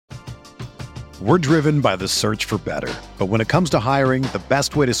We're driven by the search for better. But when it comes to hiring, the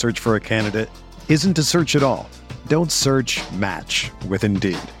best way to search for a candidate isn't to search at all. Don't search, match with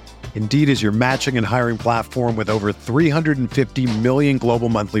Indeed. Indeed is your matching and hiring platform with over 350 million global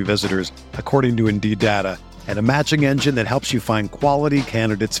monthly visitors, according to Indeed data, and a matching engine that helps you find quality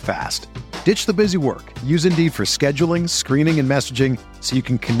candidates fast. Ditch the busy work. Use Indeed for scheduling, screening, and messaging so you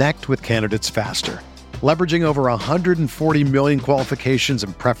can connect with candidates faster. Leveraging over 140 million qualifications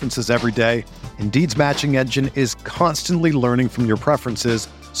and preferences every day, Indeed's matching engine is constantly learning from your preferences,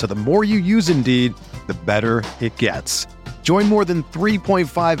 so the more you use Indeed, the better it gets. Join more than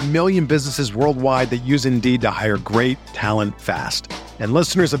 3.5 million businesses worldwide that use Indeed to hire great talent fast. And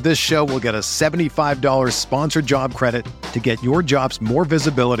listeners of this show will get a $75 sponsored job credit to get your jobs more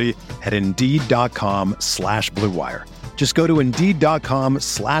visibility at Indeed.com/Blue Wire. Just go to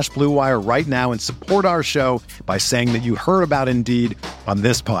Indeed.com/Blue Wire right now and support our show by saying that you heard about Indeed on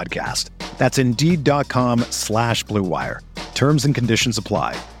this podcast. That's Indeed.com/Blue Wire. Terms and conditions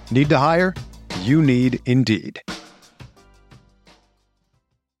apply. Need to hire? You need Indeed.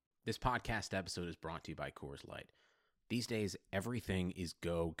 This podcast episode is brought to you by Coors Light. These days, everything is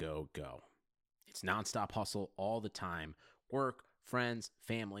go, go, go. It's nonstop hustle all the time. Work, friends,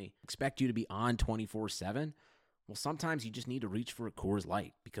 family, expect you to be on 24/7. Well, sometimes you just need to reach for a Coors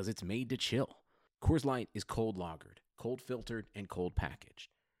Light because it's made to chill. Coors Light is cold lagered, cold filtered, and cold packaged.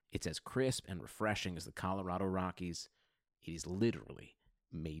 It's as crisp and refreshing as the Colorado Rockies. It is literally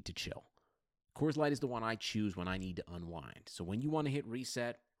made to chill. Coors Light is the one I choose when I need to unwind. So when you want to hit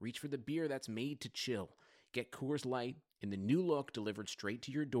reset, reach for the beer that's made to chill. Get Coors Light in the new look delivered straight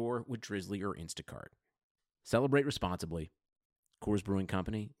to your door with Drizzly or Instacart. Celebrate responsibly. Coors Brewing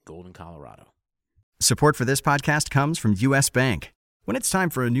Company, Golden, Colorado. Support for this podcast comes from U.S. Bank. When it's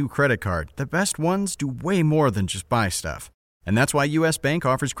time for a new credit card, the best ones do way more than just buy stuff. And that's why U.S. Bank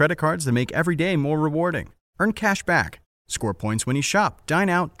offers credit cards that make every day more rewarding. Earn cash back, score points when you shop, dine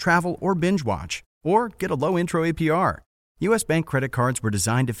out, travel, or binge watch, or get a low intro APR. U.S. Bank credit cards were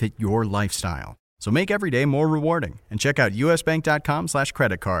designed to fit your lifestyle. So make every day more rewarding and check out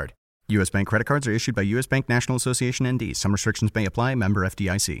usbank.com/credit card. U.S. Bank credit cards are issued by U.S. Bank National Association ND. Some restrictions may apply. Member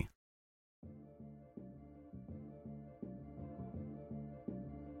FDIC.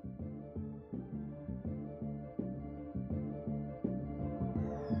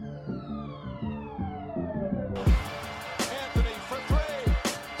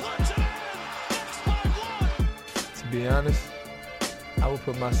 To be honest, I would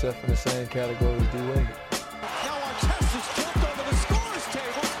put myself in the same category as D-Wade. Now Artest jumped over the scorer's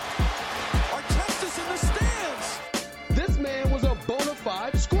table. Artest is in the stands. This man was a bona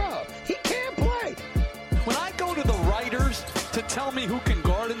fide scrub. He can't play. When I go to the writers to tell me who can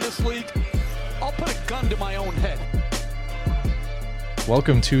guard in this league, I'll put a gun to my own head.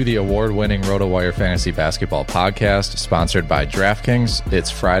 Welcome to the award-winning RotoWire Fantasy Basketball Podcast, sponsored by DraftKings.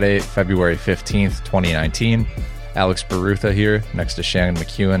 It's Friday, February 15th, 2019. Alex Barutha here, next to Shannon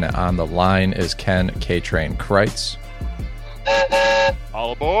McEwen. On the line is Ken K-Train Kreitz.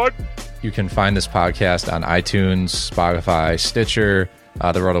 All aboard. You can find this podcast on iTunes, Spotify, Stitcher,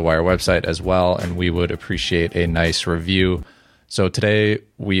 the RotoWire website as well, and we would appreciate a nice review. So today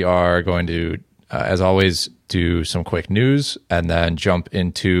we are going to, as always, do some quick news and then jump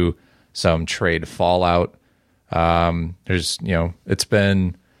into some trade fallout. It's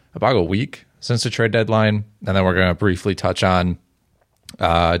been about a week since the trade deadline, and then we're going to briefly touch on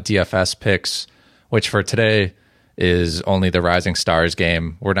DFS picks, which for today is only the Rising Stars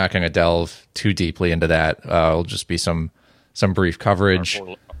game. We're not going to delve too deeply into that. It'll just be some brief coverage.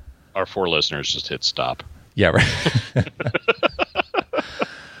 Our four listeners just hit stop. Yeah, right.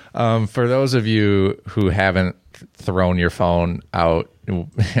 For those of you who haven't thrown your phone out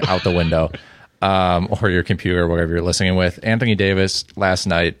the window or your computer, whatever you're listening with, Anthony Davis last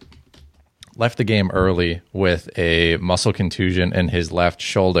night left the game early with a muscle contusion in his left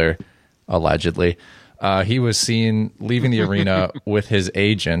shoulder, allegedly. He was seen leaving the arena with his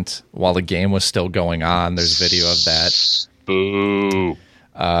agent while the game was still going on. There's video of that. Boo.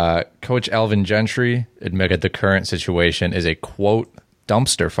 Coach Alvin Gentry admitted the current situation is a, quote,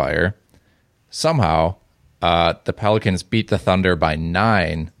 dumpster fire. Somehow, the Pelicans beat the Thunder by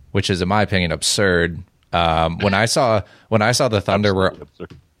 9, which is, in my opinion, absurd. When I saw the Thunder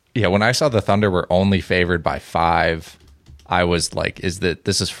when I saw the Thunder were only favored by 5, I was like,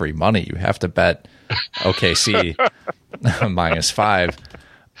 this is free money. You have to bet OKC -5.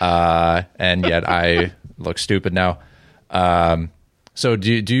 And yet I look stupid now. So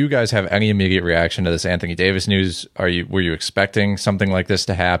do you guys have any immediate reaction to this Anthony Davis news? Were you expecting something like this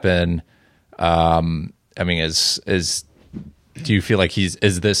to happen? I mean, is Do you feel like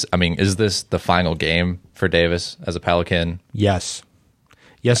is this the final game for Davis as a Pelican? Yes.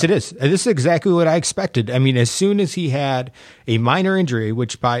 Yes, it is. This is exactly what I expected. I mean, as soon as he had a minor injury,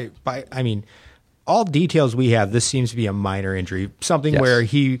 which all details we have, this seems to be a minor injury, something where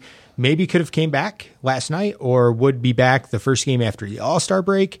he maybe could have came back last night or would be back the first game after the All-Star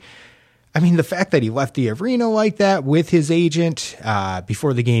break. I mean, the fact that he left the arena like that with his agent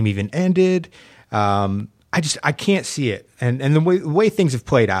before the game even ended, I can't see it. And the way things have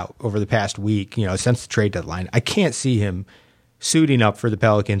played out over the past week, since the trade deadline, I can't see him suiting up for the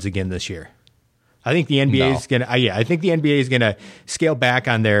Pelicans again this year. I think the NBA is going to. I think the NBA is going to scale back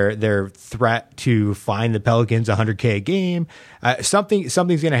on their threat to fine the Pelicans $100K a game. Something's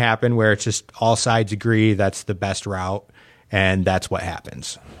going to happen where it's just all sides agree that's the best route, and that's what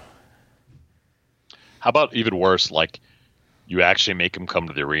happens. How about even worse? Like you actually make him come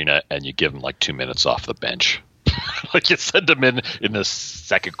to the arena and you give him like 2 minutes off the bench, like you send him in the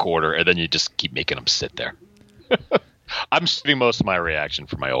second quarter, and then you just keep making him sit there. I'm saving most of my reaction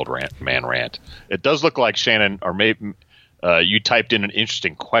for my old rant. It does look like Shannon, or maybe you typed in an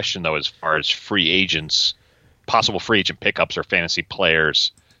interesting question, though, as far as free agents, possible free agent pickups or fantasy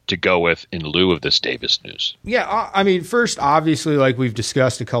players to go with in lieu of this Davis news. Yeah, I mean, first, obviously, like we've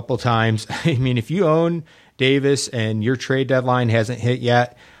discussed a couple times, I mean, if you own Davis and your trade deadline hasn't hit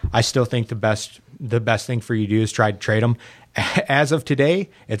yet, I still think the best thing for you to do is try to trade him. As of today,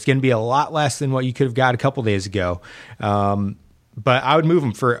 it's going to be a lot less than what you could have got a couple days ago. But I would move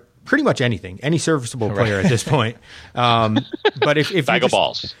him for pretty much anything, any serviceable player at this point. But if bag of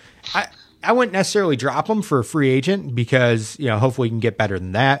balls, I wouldn't necessarily drop him for a free agent because hopefully you can get better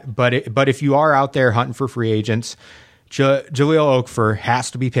than that. But if you are out there hunting for free agents, Jahlil Okafor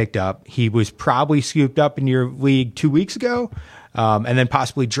has to be picked up. He was probably scooped up in your league 2 weeks ago, and then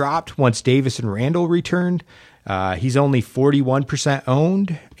possibly dropped once Davis and Randall returned. He's only 41%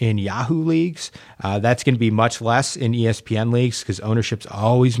 owned in Yahoo leagues. That's going to be much less in ESPN leagues because ownership's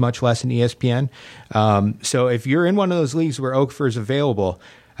always much less in ESPN. So if you're in one of those leagues where Okafor is available,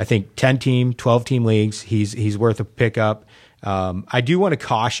 I think 10-team, 12-team leagues, he's worth a pickup. I do want to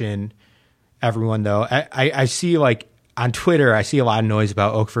caution everyone, though. I see, like, on Twitter, I see a lot of noise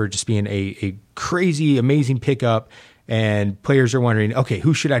about Okafor just being a crazy, amazing pickup, and players are wondering, okay,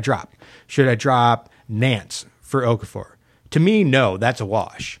 who should I drop? Should I drop Nance for Okafor? To me, no, that's a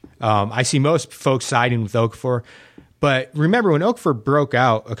wash. I see most folks siding with Okafor, but remember when Okafor broke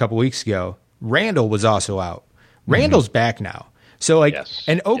out a couple weeks ago, Randall was also out. Randall's back now. So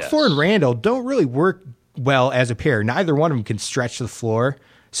and Okafor and Randall don't really work well as a pair. Neither one of them can stretch the floor.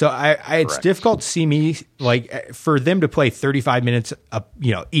 So it's difficult to see me for them to play 35 minutes,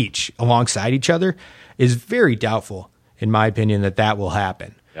 each alongside each other is very doubtful, in my opinion, that will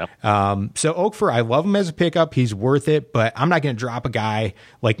happen. Yep. So Okafor, I love him as a pickup. He's worth it, but I'm not going to drop a guy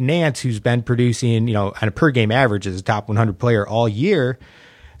like Nance who's been producing, on a per game average as a top 100 player all year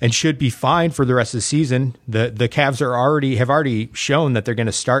and should be fine for the rest of the season. The Cavs have already shown that they're going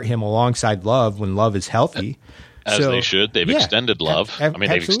to start him alongside Love when Love is healthy. As they should. They've extended Love.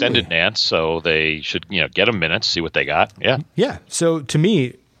 They've extended Nance, so they should, get him minutes, see what they got. Yeah. Yeah. So to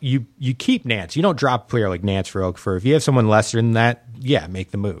me, you keep Nance. You don't drop a player like Nance for Okafor. If you have someone lesser than that, make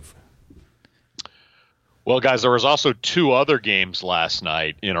the move. Well, guys, there was also 2 other games last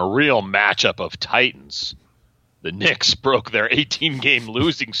night in a real matchup of titans. The Knicks broke their 18-game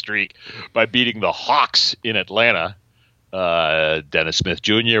losing streak by beating the Hawks in Atlanta. Dennis Smith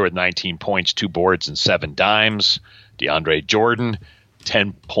Jr. with 19 points, 2 boards, and 7 dimes. DeAndre Jordan,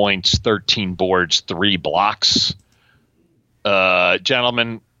 10 points, 13 boards, 3 blocks.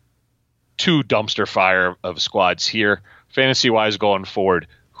 Gentlemen, 2 dumpster fire of squads here. Fantasy-wise going forward,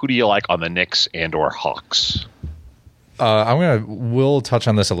 who do you like on the Knicks and or Hawks? We'll touch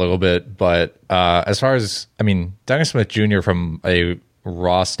on this a little bit, but as far as, Dennis Smith Jr. from a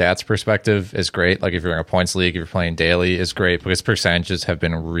raw stats perspective is great. Like if you're in a points league, if you're playing daily, is great because percentages have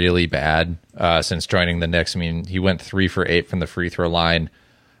been really bad since joining the Knicks. He went 3 for 8 from the free throw line.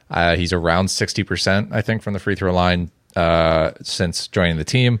 He's around 60%, I think, from the free throw line since joining the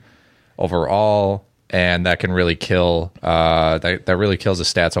team overall, and that can really kill. That really kills the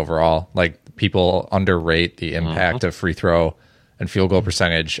stats overall. Like people underrate the impact of free throw and field goal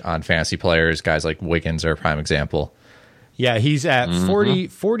percentage on fantasy players. Guys like Wiggins are a prime example. Yeah, he's at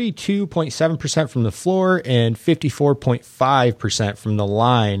 42.7% from the floor and 54.5% from the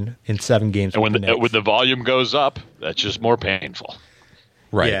line in 7 games. And when the volume goes up, that's just more painful.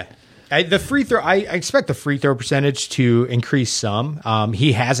 Right. Yeah. The free throw, I expect the free throw percentage to increase some.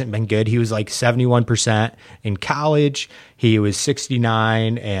 He hasn't been good. He was like 71% in college. He was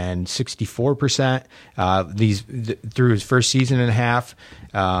 69 and 64% through his first season and a half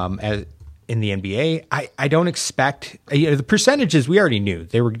in the NBA. I don't expect the percentages we already knew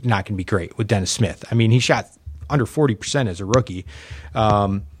they were not going to be great with Dennis Smith. I mean, he shot under 40% as a rookie.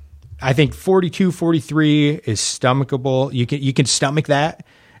 I think 42, 43 is stomachable. You can stomach that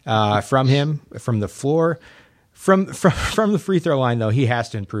from him, from the floor. From the free throw line, though, he has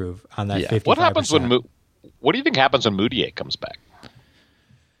to improve on that 55%. What happens what do you think happens when Moutier comes back?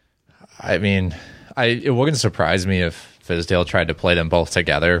 I mean, it wouldn't surprise me if Fizdale tried to play them both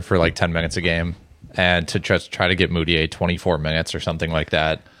together for like 10 minutes a game and to just try to get Moutier 24 minutes or something like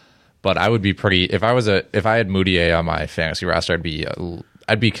that. But I would be if I had Moutier on my fantasy roster,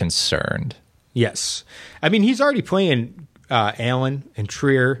 I'd be concerned. Yes. I mean, he's already playing Allen and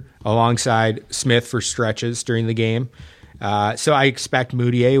Trier alongside Smith for stretches during the game. So I expect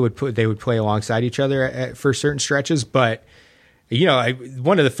Moutier they would play alongside each other for certain stretches. But,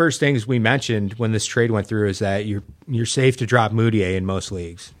 one of the first things we mentioned when this trade went through is that you're safe to drop Moutier in most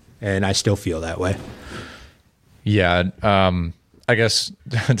leagues. And I still feel that way. Yeah. I guess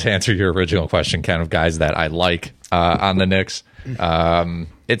to answer your original question, kind of guys that I like on the Knicks,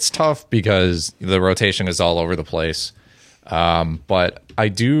 it's tough because the rotation is all over the place. But I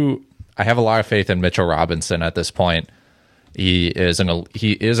have a lot of faith in Mitchell Robinson at this point. He is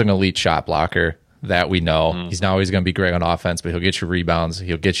an elite shot blocker that we know. He's not always going to be great on offense, but he'll get you rebounds.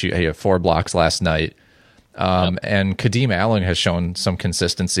 He had 4 blocks last night. And Kadeem Allen has shown some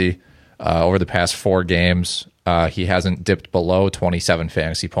consistency over the past 4 games. He hasn't dipped below 27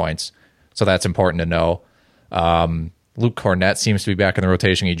 fantasy points, so that's important to know. Luke Cornett seems to be back in the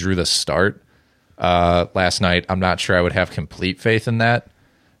rotation. He drew the start last night. I'm not sure I would have complete faith in that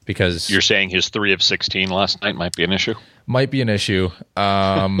because you're saying his 3 of 16 last night might be an issue. Might be an issue.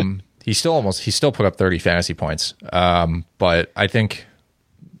 He still put up 30 fantasy points. But I think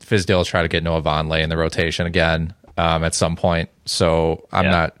Fizdale will try to get Noah Vonleh in the rotation again at some point. So I'm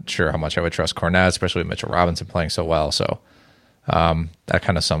not sure how much I would trust Cornett, especially with Mitchell Robinson playing so well. So that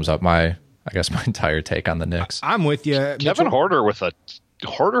kind of sums up my entire take on the Knicks. I'm with you. Kevin Huerter with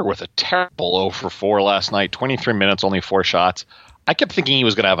a terrible 0 for 4 last night, 23 minutes, only 4 shots. I kept thinking he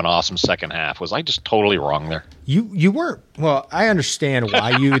was going to have an awesome second half. Was I just totally wrong there? You weren't. Well, I understand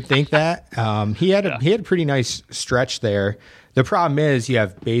why you would think that. He had a pretty nice stretch there. The problem is you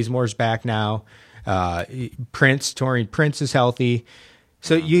have Bazemore's back now. Torian Prince is healthy.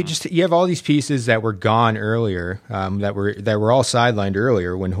 So you have all these pieces that were gone earlier, that were all sidelined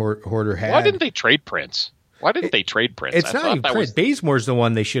earlier when Huerter had. Why didn't they trade Prince? It's not even Prince. Bazemore's the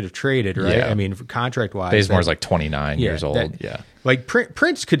one they should have traded, right? Yeah. I mean, contract wise, Bazemore's like 29 years old. Like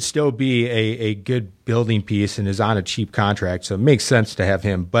Prince could still be a good building piece and is on a cheap contract, so it makes sense to have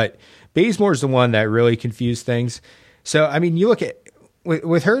him. But Bazemore's the one that really confused things. So I mean, you look at.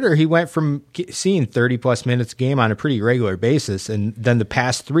 With Huerter, he went from seeing 30-plus minutes a game on a pretty regular basis, and then the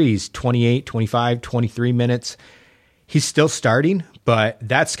past 3, 28, 25, 23 minutes. He's still starting, but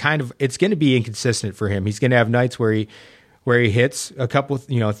that's it's going to be inconsistent for him. He's going to have nights where he hits a couple,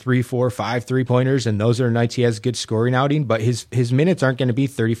 3, 4, 5 3-pointers, and those are nights he has a good scoring outing, but his minutes aren't going to be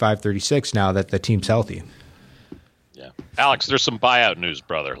 35, 36 now that the team's healthy. Yeah. Alex, there's some buyout news,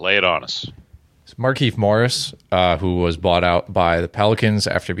 brother. Lay it on us. Markieff Morris, who was bought out by the Pelicans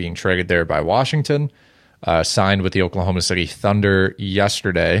after being traded there by Washington, signed with the Oklahoma City Thunder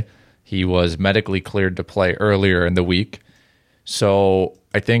yesterday. He was medically cleared to play earlier in the week. So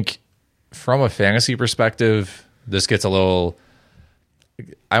I think from a fantasy perspective, this gets a little,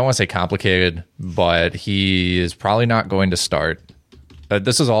 I don't want to say complicated, but he is probably not going to start.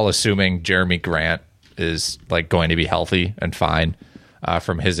 This is all assuming Jeremy Grant is like going to be healthy and fine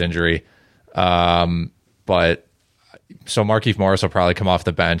from his injury. But so Markieff Morris will probably come off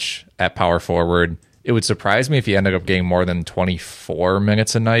the bench at power forward. It would surprise me if he ended up getting more than 24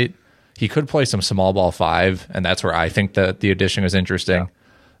 minutes a night. He could play some small ball 5, and that's where I think that the addition is interesting.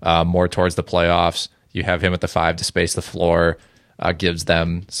 More towards the playoffs. You have him at the 5 to space the floor, gives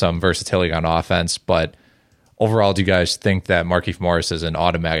them some versatility on offense. But overall, do you guys think that Markieff Morris is an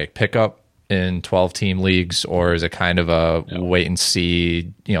automatic pickup in 12-team leagues, or is it kind of a wait and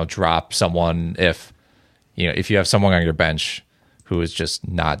see, drop someone if you have someone on your bench who is just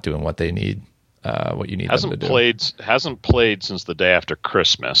not doing what they need, what you need them to do? Hasn't played since the day after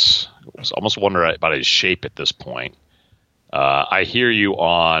Christmas. I was almost wondering about his shape at this point. I hear you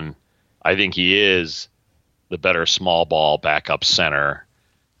on, I think he is the better small ball backup center.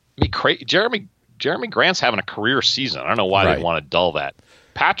 I mean, Jeremy Grant's having a career season. I don't know why they want to dull that.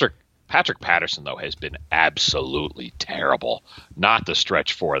 Patrick Patrick Patterson, though, has been absolutely terrible. Not the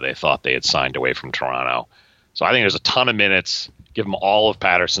stretch four they thought they had signed away from Toronto. So I think there's a ton of minutes. Give him all of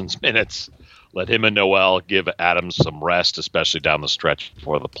Patterson's minutes. Let him and Noel give Adams some rest, especially down the stretch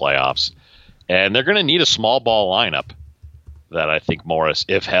before the playoffs. And they're going to need a small ball lineup that I think Morris,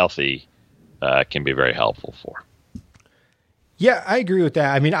 if healthy, can be very helpful for. Yeah, I agree with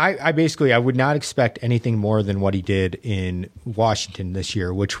that. I mean, I basically would not expect anything more than what he did in Washington this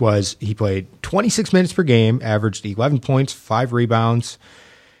year, which was he played 26 minutes per game, averaged 11 points, 5 rebounds,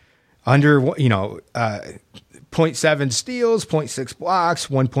 under 0.7 steals, 0.6 blocks,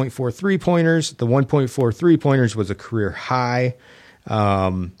 1.4 3-pointers. The 1.4 3-pointers was a career high.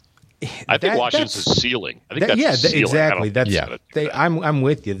 I think Washington's his ceiling. I think that's his ceiling. Exactly. I'm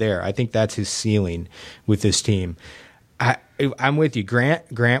with you there. I think that's his ceiling with this team. I'm with you.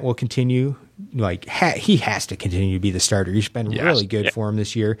 Grant will continue. He has to continue to be the starter. He's been really good for him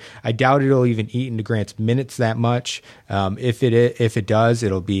this year. I doubt it'll even eat into Grant's minutes that much. If it does,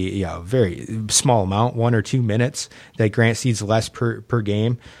 it'll be a very small amount, 1 or 2 minutes that Grant sees less per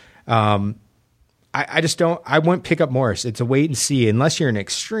game. I just don't. I wouldn't pick up Morris. It's a wait and see. Unless you're in an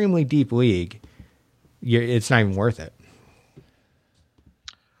extremely deep league, it's not even worth it.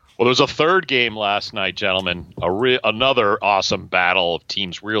 Well, there was a third game last night, gentlemen. Another awesome battle of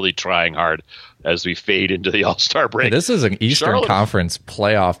teams really trying hard as we fade into the All-Star break. This is an Eastern Conference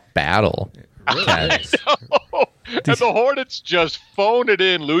playoff battle. Really? I know. And the Hornets just phoned it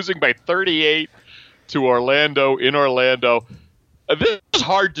in, losing by 38 to Orlando in Orlando. This is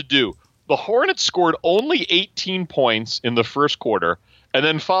hard to do. The Hornets scored only 18 points in the first quarter and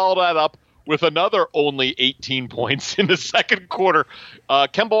then followed that up with another only 18 points in the second quarter.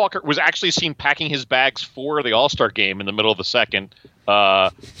 Kemba Walker was actually seen packing his bags for the All-Star game in the middle of the second.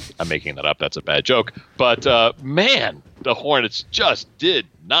 I'm making that up. That's a bad joke. But, man, the Hornets just did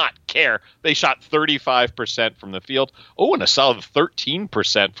not care. They shot 35% from the field. Oh, and a solid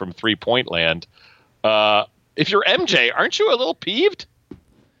 13% from three-point land. If you're MJ, aren't you a little peeved?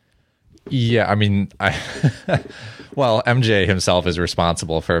 Yeah, I mean, well, MJ himself is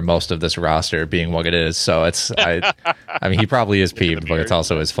responsible for most of this roster being what it is. So I mean, he probably is peeved, but it's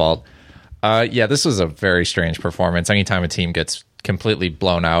also his fault. Yeah, this was a very strange performance. Anytime a team gets completely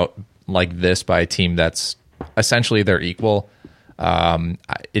blown out like this by a team that's essentially their equal,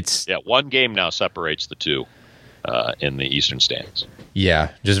 it's one game now separates the two in the Eastern standings. Yeah,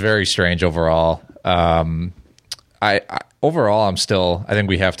 just very strange overall. Overall, I think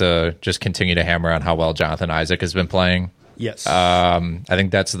we have to just continue to hammer on how well Jonathan Isaac has been playing. Yes. I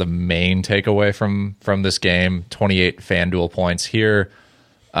think that's the main takeaway from this game. 28 FanDuel points here.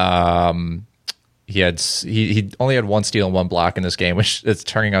 He only had 1 steal and 1 block in this game, which is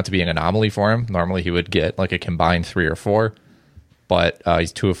turning out to be an anomaly for him. Normally he would get like a combined 3 or 4, but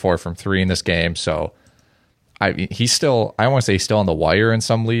he's 2 of 4 from 3 in this game. So I want to say he's still on the wire in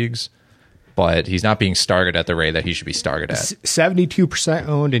some leagues, but he's not being started at the rate that he should be started at. 72%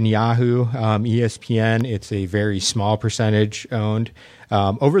 owned in Yahoo. ESPN, it's a very small percentage owned.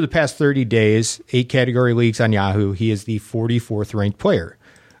 Over the past 30 days, 8 category leagues on Yahoo, he is the 44th ranked player.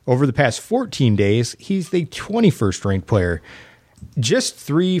 Over the past 14 days, he's the 21st ranked player. Just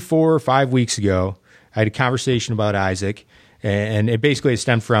 3, 4, 5 weeks ago, I had a conversation about Isaac, and it basically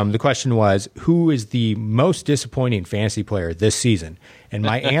stemmed from the question was, who is the most disappointing fantasy player this season? And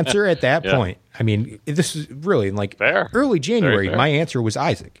my answer at that point, I mean, this is really like early January, my answer was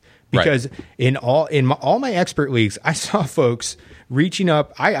Isaac. Because in all my expert leagues, I saw folks reaching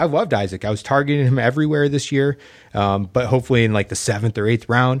up. I loved Isaac. I was targeting him everywhere this year, but hopefully in like the 7th or 8th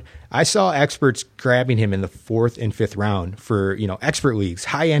round. I saw experts grabbing him in the 4th and 5th round for expert leagues,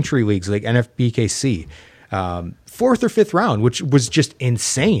 high entry leagues like NFBKC. 4th or 5th round, which was just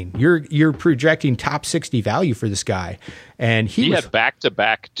insane. You're projecting top 60 value for this guy, and he had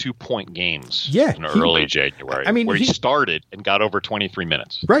back-to-back 2-point games. In early January. I mean, where he started and got over 23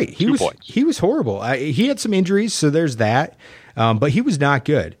 minutes. Right, he was horrible. He had some injuries, so there's that. But he was not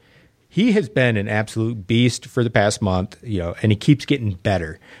good. He has been an absolute beast for the past month, and he keeps getting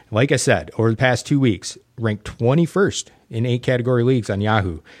better. Like I said, over the past 2 weeks, ranked 21st in 8 category leagues on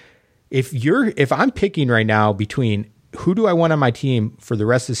Yahoo. If I'm picking right now between who do I want on my team for the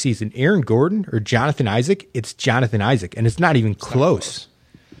rest of the season, Aaron Gordon or Jonathan Isaac, it's Jonathan Isaac, and it's not even close.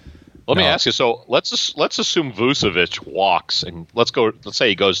 Let me ask you. So let's assume Vucevic walks, and let's say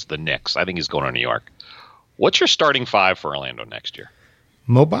he goes to the Knicks. I think he's going to New York. What's your starting 5 for Orlando next year?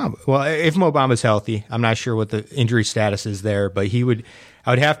 Mo Bamba. Well, if Mo Bamba's healthy, I'm not sure what the injury status is there, but I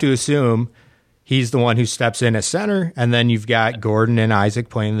would have to assume he's the one who steps in at center, and then you've got Gordon and Isaac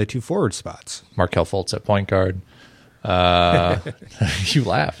playing the 2 forward spots. Markelle Fultz at point guard. You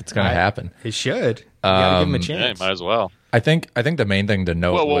laugh. It's going to happen. It should. You gotta give him a Yeah, chance. might as well. I think the main thing to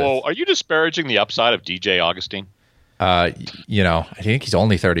note Whoa. Are you disparaging the upside of DJ Augustine? I think he's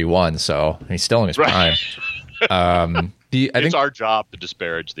only 31, so he's still in his prime. It's our job to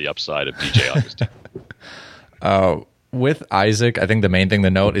disparage the upside of DJ Augustine. With Isaac, I think the main thing to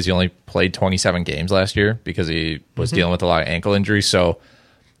note is he only played 27 games last year because he was dealing with a lot of ankle injuries. So,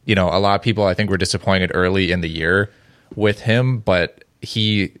 a lot of people I think were disappointed early in the year with him, but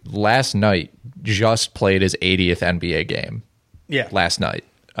he last night just played his 80th NBA game. Yeah. Last night.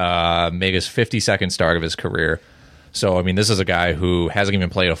 Made his 52nd start of his career. So, I mean, this is a guy who hasn't even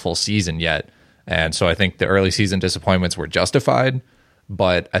played a full season yet. And so I think the early season disappointments were justified,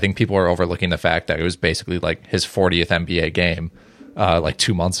 but I think people are overlooking the fact that it was basically like his 40th NBA game like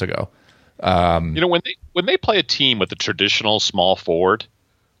 2 months ago. When they play a team with a traditional small forward,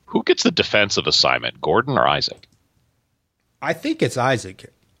 who gets the defensive assignment, Gordon or Isaac? I think it's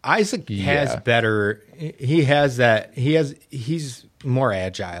Isaac. Isaac has better. He has that. He's more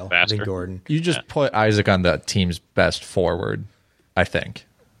agile Faster. than Gordon. You just put Isaac on the team's best forward, I think.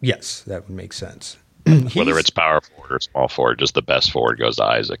 Yes, that would make sense. Whether it's power forward or small forward, just the best forward goes to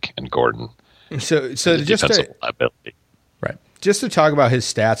Isaac, and Gordon. So just defensive to, liability. Right. just to talk about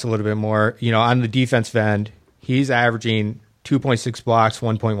his stats a little bit more, on the defensive end, he's averaging 2.6 blocks,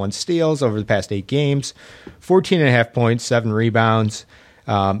 1.1 steals over the past 8 games, 14.5 points, 7 rebounds.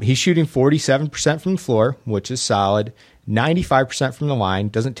 He's shooting 47% from the floor, which is solid. 95% from the line.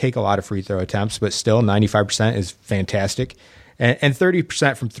 Doesn't take a lot of free throw attempts, but still 95% is fantastic. And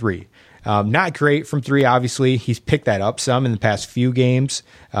 30% from 3. Not great from 3, obviously. He's picked that up some in the past few games,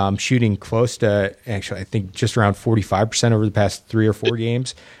 shooting close to, actually, I think just around 45% over the past 3 or 4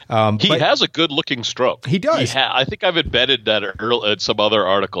 games. He has a good-looking stroke. He does. I think I've embedded that at some other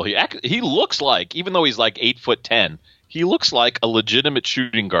article. He looks like, even though he's like 8'10", he looks like a legitimate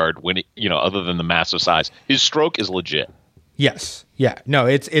shooting guard when other than the massive size. His stroke is legit. Yes. Yeah. No,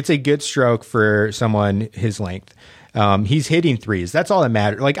 it's a good stroke for someone his length. He's hitting threes. That's all that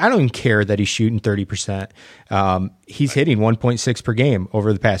matters. Like, I don't even care that he's shooting 30%. He's hitting 1.6 per game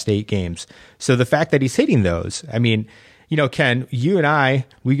over the past 8 games. So the fact that he's hitting those, I mean, Ken, you and I,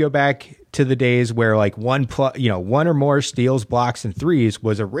 we go back to the days where like one or more steals, blocks, and threes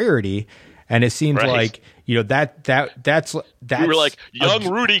was a rarity. And it seems like, that's we were like young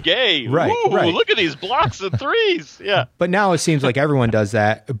Rudy Gay. Right, Ooh, right. Look at these blocks and threes. Yeah. But now it seems like everyone does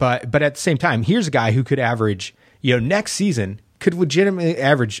that. But at the same time, here's a guy who could average, next season could legitimately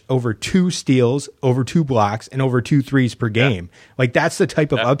average over 2 steals, over 2 blocks, and over 2 threes per game. Yeah. Like, that's the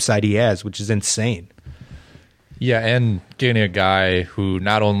type of upside he has, which is insane. Yeah, and getting a guy who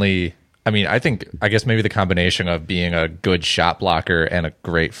not only, I guess maybe the combination of being a good shot blocker and a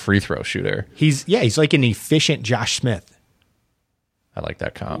great free throw shooter. He's like an efficient Josh Smith. I like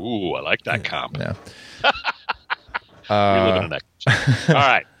that comp. Ooh, I like that comp. Yeah. We live in an All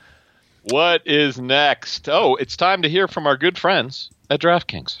right. What is next? Oh, it's time to hear from our good friends at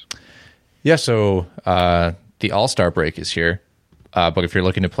DraftKings. Yeah, so the All-Star break is here. But if you're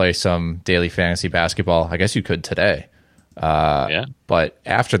looking to play some daily fantasy basketball, I guess you could today. Yeah. But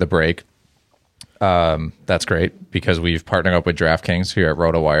after the break, that's great because we've partnered up with DraftKings here at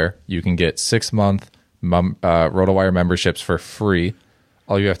RotoWire. You can get 6-month RotoWire memberships for free.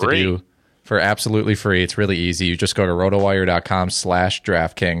 All you have to do for absolutely free, it's really easy. You just go to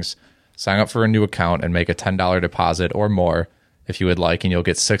rotowire.com/DraftKings, sign up for a new account, and make a $10 deposit or more if you would like, and you'll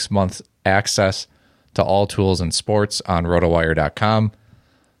get 6 months access to all tools and sports on rotowire.com.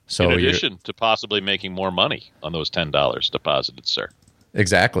 So in addition to possibly making more money on those $10 deposited, sir.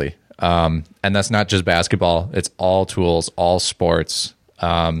 Exactly. And that's not just basketball. It's all tools, all sports.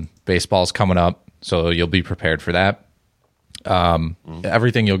 Baseball's coming up, so you'll be prepared for that.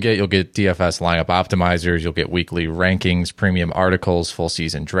 Everything you'll get DFS lineup optimizers, you'll get weekly rankings, premium articles, full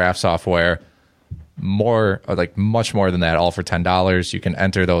season draft software, much more than that, all for $10. You can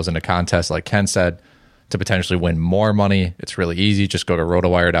enter those into contests, like Ken said, to potentially win more money. It's really easy. Just go to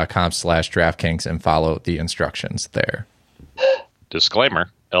rotowire.com/DraftKings and follow the instructions there.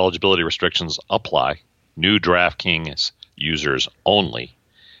 Disclaimer, eligibility restrictions apply. New DraftKings users only.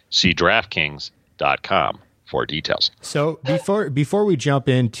 See DraftKings.com for details. So before we jump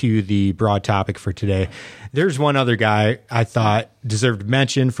into the broad topic for today, there's one other guy I thought deserved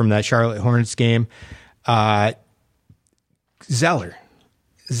mention from that Charlotte Hornets game. Zeller.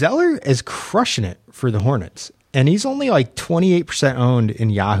 Zeller is crushing it for the Hornets, and he's only like 28% owned in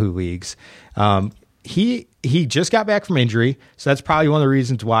Yahoo leagues. He just got back from injury, so that's probably one of the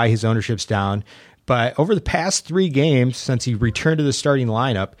reasons why his ownership's down. But over the past 3 games since he returned to the starting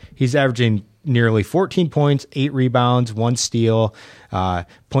lineup, he's averaging nearly 14 points, 8 rebounds, 1 steal,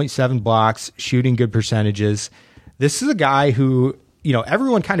 0.7 blocks, shooting good percentages. This is a guy who,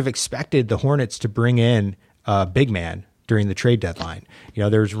 everyone kind of expected the Hornets to bring in a big man during the trade deadline.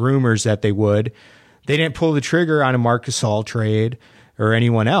 There's rumors that they would. They didn't pull the trigger on a Marc Gasol trade or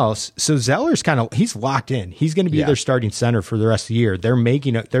anyone else. So Zeller's he's locked in. He's going to be their starting center for the rest of the year.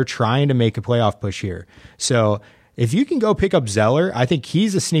 They're trying to make a playoff push here. So if you can go pick up Zeller, I think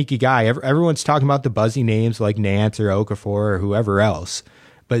he's a sneaky guy. Everyone's talking about the buzzy names like Nance or Okafor or whoever else.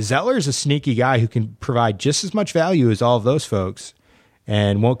 But Zeller is a sneaky guy who can provide just as much value as all of those folks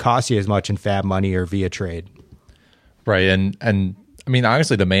and won't cost you as much in fab money or via trade. Right. And I mean,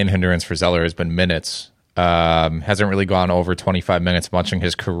 honestly, the main hindrance for Zeller has been minutes. Hasn't really gone over 25 minutes much in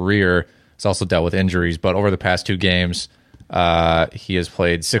his career. He's also dealt with injuries, but over the past 2 games, he has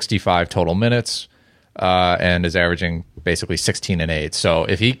played 65 total minutes and is averaging basically 16 and 8. So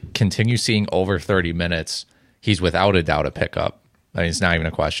if he continues seeing over 30 minutes, he's without a doubt a pickup. I mean, it's not even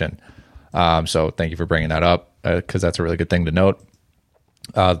a question. So thank you for bringing that up because that's a really good thing to note.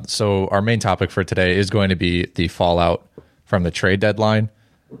 So our main topic for today is going to be the fallout from the trade deadline.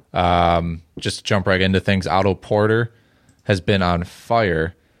 Just to jump right into things, Otto Porter has been on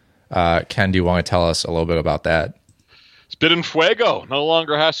fire. Ken, do you want to tell us a little bit about that? Spit en fuego. No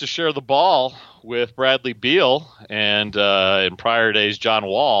longer has to share the ball with Bradley Beal and in prior days, John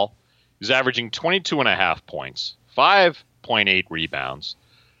Wall. He's averaging 22.5 points, 5.8 rebounds,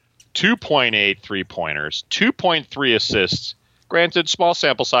 2.8 3-pointers, 2.3 assists. Granted, small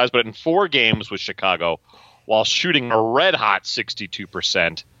sample size, but in 4 games with Chicago, while shooting a red-hot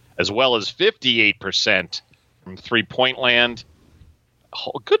 62%, as well as 58% from three-point land.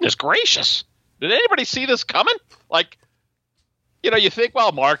 Oh, goodness gracious. Did anybody see this coming? You think,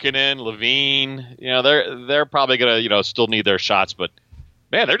 well, Markkanen, Levine, they're probably going to, still need their shots, but,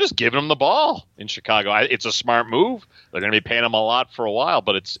 man, they're just giving them the ball in Chicago. It's a smart move. They're going to be paying them a lot for a while,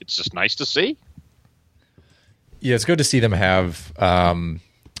 but it's just nice to see. Yeah, it's good to see them have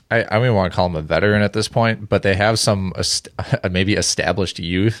I don't even want to call him a veteran at this point, but they have some maybe established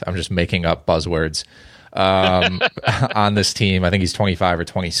youth. I'm just making up buzzwords on this team. I think he's 25 or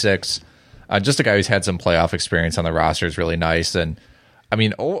 26. Just a guy who's had some playoff experience on the roster is really nice. And I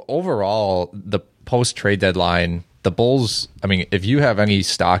mean, overall, the post-trade deadline, the Bulls, I mean, if you have any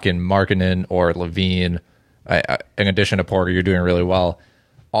stock in Markkanen or Levine, in addition to Porter, you're doing really well.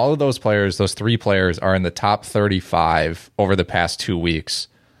 All of those players, those 3 players, are in the top 35 over the past 2 weeks.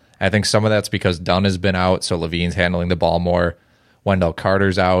 I think some of that's because Dunn has been out, so Levine's handling the ball more. Wendell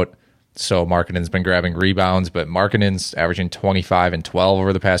Carter's out, so Markkanen's been grabbing rebounds, but Markkanen's averaging 25 and 12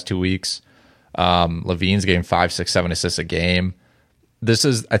 over the past 2 weeks. Levine's getting 5, 6, 7 assists a game. This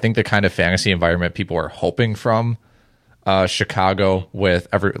is, I think, the kind of fantasy environment people are hoping from Chicago. With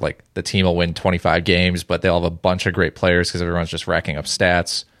the team will win 25 games, but they'll have a bunch of great players because everyone's just racking up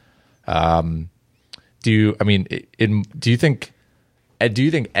stats. Do you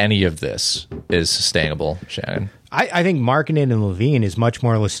think any of this is sustainable, Shannon? I think Markkanen and Levine is much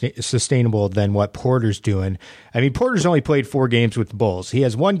more sustainable than what Porter's doing. I mean, Porter's only played 4 games with the Bulls. He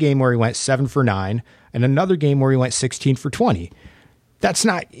has 1 game where he went 7 for 9 and another game where he went 16 for 20. He's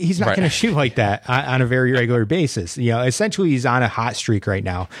not going to shoot like that on a very regular basis. Essentially he's on a hot streak right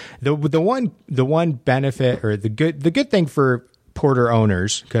now. The one benefit, or the good thing for Porter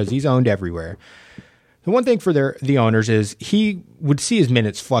owners, because he's owned everywhere, the one thing for the owners is he would see his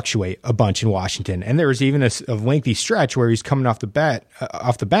minutes fluctuate a bunch in Washington, and there was even a lengthy stretch where he's coming off the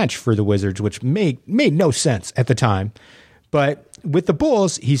bench for the Wizards, which made no sense at the time. But with the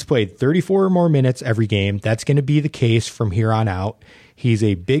Bulls, he's played 34 or more minutes every game. That's going to be the case from here on out. He's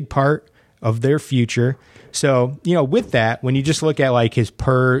a big part of their future. So, with that, when you just look at his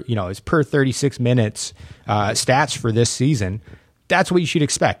per 36 minutes stats for this season, that's what you should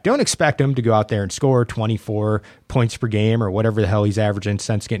expect. Don't expect him to go out there and score 24 points per game or whatever the hell he's averaging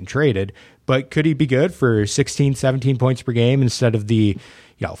since getting traded. But could he be good for 16, 17 points per game instead of the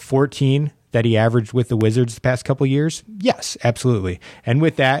 14 that he averaged with the Wizards the past couple of years? Yes, absolutely. And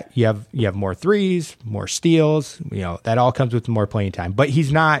with that, you have more threes, more steals. That all comes with more playing time. But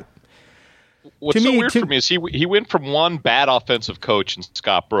he's not. What's so weird for me is he went from one bad offensive coach in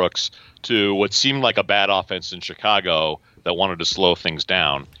Scott Brooks to what seemed like a bad offense in Chicago that wanted to slow things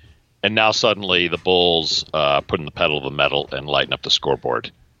down, and now suddenly the Bulls putting the pedal to the metal and lighting up the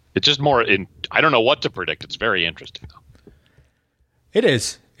scoreboard. It's just more I don't know what to predict. It's very interesting, though. It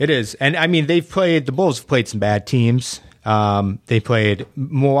is, and I mean the Bulls have played some bad teams They played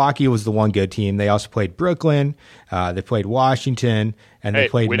Milwaukee was the one good team. They also played Brooklyn. They played Washington, and they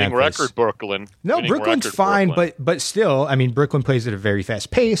played winning Memphis. record Brooklyn. No, winning Brooklyn's record fine, Brooklyn. but still, I mean, Brooklyn plays at a very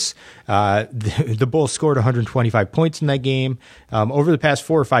fast pace. The Bulls scored 125 points in that game. Over the past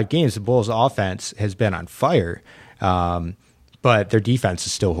 4 or 5 games, the Bulls' offense has been on fire, but their defense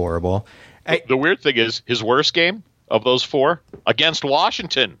is still horrible. The weird thing is his worst game of those 4 against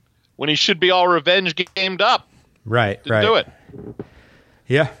Washington when he should be all revenge gamed up. Right, Didn't do it.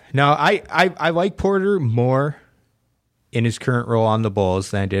 Yeah. No, I like Porter more in his current role on the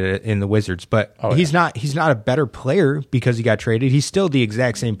Bulls than I did in the Wizards, but he's not a better player because he got traded. He's still the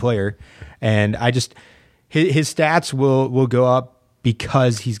exact same player, and his stats will go up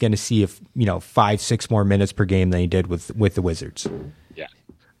because he's going to see 5-6 more minutes per game than he did with the Wizards. Yeah.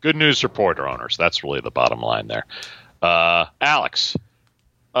 Good news for Porter owners. That's really the bottom line there. Alex,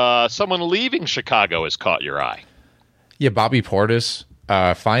 someone leaving Chicago has caught your eye. Yeah, Bobby Portis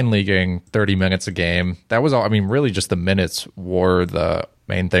finally getting 30 minutes a game. That was all. I mean, really just the minutes were the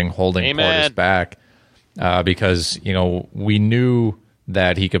main thing holding Portis back because, we knew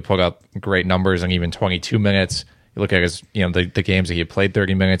that he could put up great numbers and even 22 minutes. You look at his, the games that he had played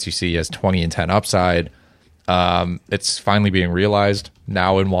 30 minutes, you see he has 20 and 10 upside. It's finally being realized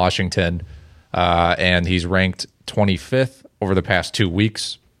now in Washington, and he's ranked 25th over the past 2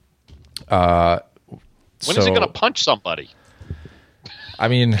 weeks. When is he going to punch somebody? I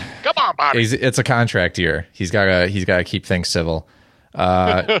mean, come on, Bobby. It's a contract year. He's got to keep things civil.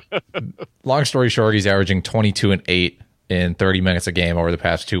 Long story short, he's averaging 22 and 8 in 30 minutes a game over the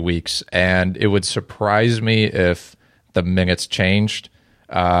past 2 weeks, and it would surprise me if the minutes changed,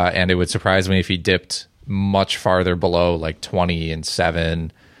 and it would surprise me if he dipped much farther below like 20 and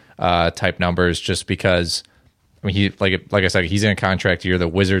 7 type numbers, just because. I mean, he like I said, he's in a contract year. The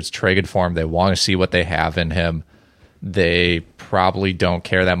Wizards traded for him. They want to see what they have in him. They probably don't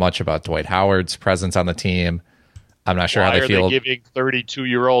care that much about Dwight Howard's presence on the team. I'm not sure how they feel. Why are they giving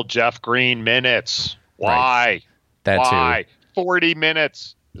 32-year-old Jeff Green minutes? Why? Right. That too. 40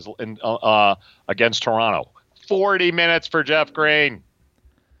 minutes against Toronto. 40 minutes for Jeff Green.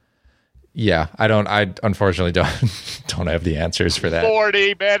 Yeah, I unfortunately don't have the answers for that.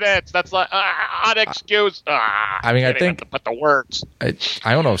 40 minutes. That's like an excuse. I mean, I think to put the words. I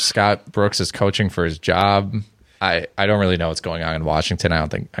don't know if Scott Brooks is coaching for his job. I don't really know what's going on in Washington. I don't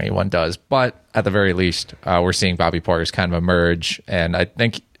think anyone does. But at the very least, we're seeing Bobby Portis kind of emerge, and I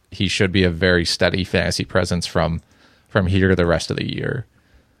think he should be a very steady fantasy presence from here to the rest of the year.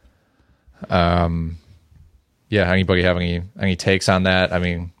 Yeah. Anybody have any takes on that? I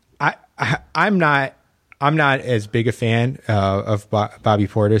mean. I'm not as big a fan of Bobby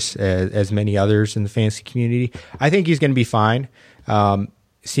Portis as many others in the fantasy community. I think he's going to be fine.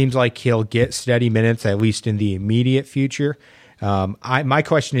 Seems like he'll get steady minutes, at least in the immediate future. My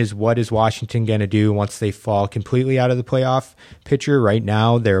question is, what is Washington going to do once they fall completely out of the playoff picture? Right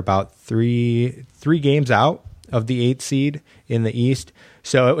now, they're about three games out of the 8th seed in the East.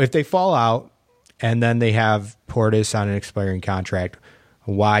 So if they fall out and then they have Portis on an expiring contract,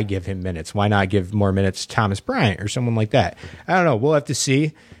 why give him minutes? Why not give more minutes to Thomas Bryant or someone like that? I don't know. We'll have to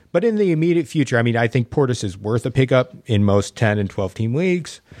see. But in the immediate future, I mean, I think Portis is worth a pickup in most 10 and 12 team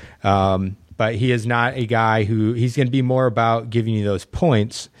leagues. But he is not a guy he's going to be more about giving you those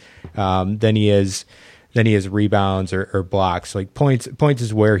points than he is rebounds or blocks. Like points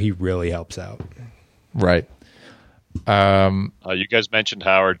is where he really helps out. Right. You guys mentioned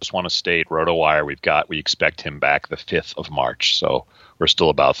Howard. Just want to state, RotoWire, we expect him back the 5th of March. So we're still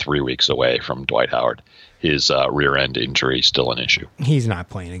about 3 weeks away from Dwight Howard. His rear end injury still an issue. He's not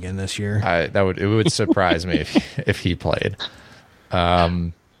playing again this year. It would surprise me if he played.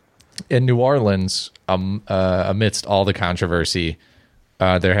 In New Orleans, amidst all the controversy,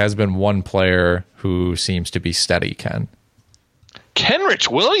 there has been one player who seems to be steady.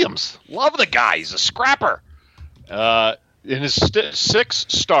 Kenrich Williams, love the guy. He's a scrapper. In his 6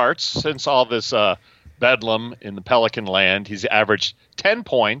 starts since all this bedlam in the Pelican land, he's averaged 10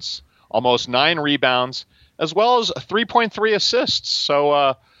 points, almost 9 rebounds, as well as 3.3 assists.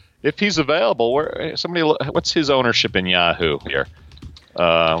 So if he's available, what's his ownership in Yahoo here?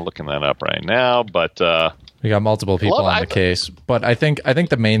 Looking that up right now, but we got multiple people on the case. But I think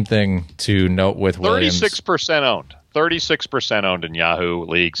the main thing to note with Williams, 36% owned, 36% owned in Yahoo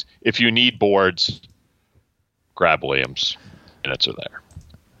leagues. If you need boards, grab Williams. Minutes are there.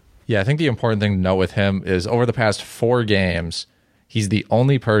 Yeah, I think the important thing to note with him is over the past 4 games, he's the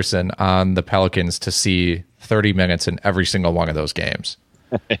only person on the Pelicans to see 30 minutes in every single one of those games.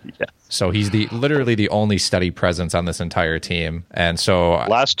 Yes. So he's literally the only steady presence on this entire team. And so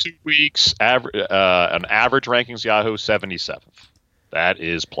last 2 weeks, an average rankings Yahoo 77th. That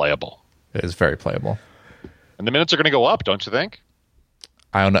is playable. It is very playable. And the minutes are going to go up, don't you think?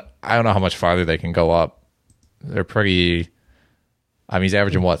 I don't know how much farther they can go up. They're pretty. I mean, he's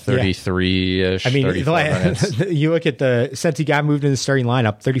averaging what, 33-ish? I mean, 34 minutes. You look at since he got moved in the starting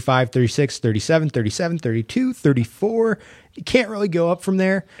lineup, 35, 36, 37, 37, 32, 34. You can't really go up from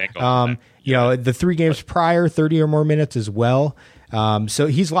there. The 3 games prior, 30 or more minutes as well. So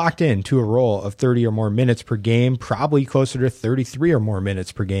he's locked in to a role of 30 or more minutes per game, probably closer to 33 or more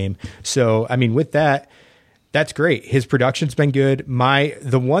minutes per game. So, I mean, with that, that's great. His production's been good.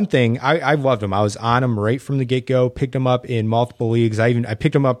 The one thing I loved him. I was on him right from the get go. Picked him up in multiple leagues. I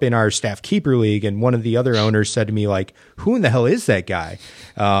picked him up in our staff keeper league, and one of the other owners said to me, like, "Who in the hell is that guy?"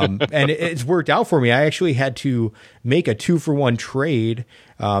 And it's worked out for me. I actually had to make a 2-for-1 trade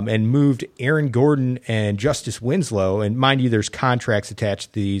and moved Aaron Gordon and Justice Winslow. And mind you, there's contracts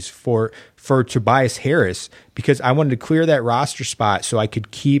attached to these for Tobias Harris, because I wanted to clear that roster spot so I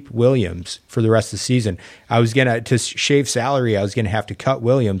could keep Williams for the rest of the season. I was to shave salary, I was gonna have to cut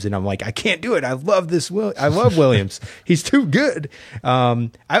Williams, and I'm like, I can't do it. I love this. I love Williams. He's too good.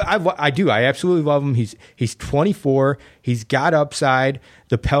 I do. I absolutely love him. He's 24. He's got upside.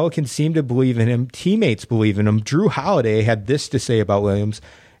 The Pelicans seem to believe in him. Teammates believe in him. Drew Holiday had this to say about Williams.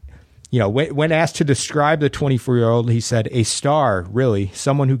 You know, when asked to describe the 24-year-old, he said, "A star, really.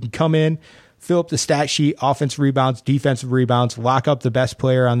 Someone who can come in, fill up the stat sheet, offensive rebounds, defensive rebounds, lock up the best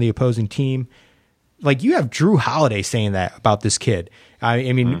player on the opposing team." Like, you have Drew Holiday saying that about this kid.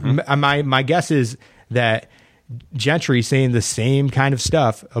 I mean, my guess is that Gentry saying the same kind of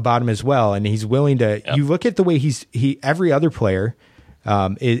stuff about him as well, and he's willing to. Yep. You look at the way every other player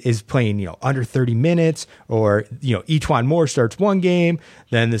is playing, under 30 minutes, or Etuan Moore starts one game,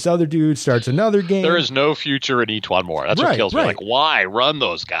 then this other dude starts another game. There is no future in Etuan Moore. That's what kills me. Like, why run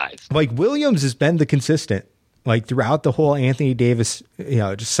those guys? Like, Williams has been the consistent. Like, throughout the whole Anthony Davis,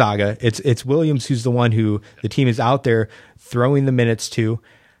 just saga, it's Williams who's the one who the team is out there throwing the minutes to.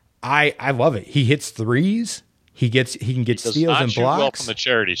 I love it. He hits threes. He can get steals and blocks. Well from the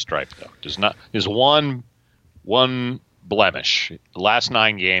charity stripe, though. Does not. There's one blemish. The last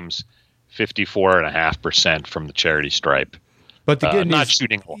 9 games, 54.5% from the charity stripe. But the good news, not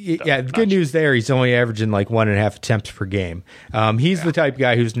shooting. The good news there, he's only averaging like 1.5 attempts per game. He's the type of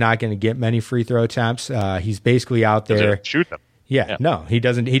guy who's not going to get many free throw attempts. He's basically out there shoot them. Yeah, no, he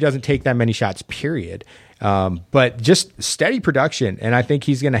doesn't take that many shots, period. But just steady production, and I think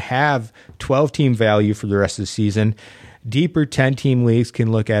he's going to have 12-team value for the rest of the season. Deeper 10-team leagues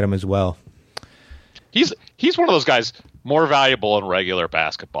can look at him as well. He's one of those guys more valuable in regular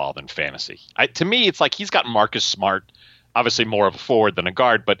basketball than fantasy. To me, it's like he's got Marcus Smart, obviously more of a forward than a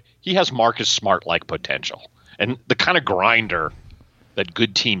guard, but he has Marcus Smart-like potential and the kind of grinder that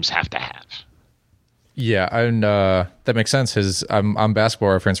good teams have to have. Yeah, and that makes sense. I'm on Basketball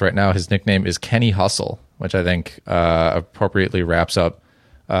Reference right now. His nickname is Kenny Hustle, which I think appropriately wraps up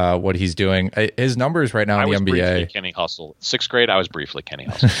what he's doing. His numbers right now in the NBA. I was briefly Kenny Hustle. 6th grade, I was briefly Kenny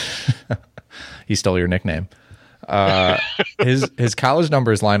Hustle. He stole your nickname. His college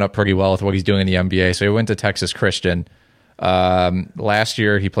numbers line up pretty well with what he's doing in the NBA. So he went to Texas Christian. Last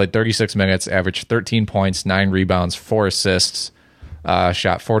year, he played 36 minutes, averaged 13 points, 9 rebounds, 4 assists.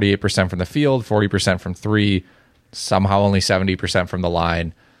 Shot 48% from the field, 40% from 3, somehow only 70% from the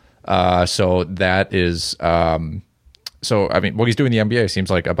line. So that is, I mean, what he's doing in the NBA seems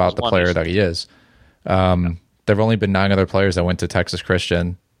like about the player that he is. There have only been 9 other players that went to Texas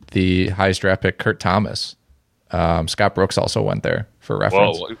Christian. The highest draft pick, Kurt Thomas. Scott Brooks also went there for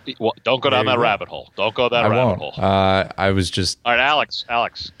reference. Whoa, don't go down that rabbit hole. Don't go down that rabbit hole. I was just... All right, Alex,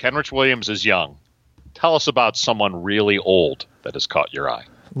 Kenrich Williams is young. Tell us about someone really old that has caught your eye.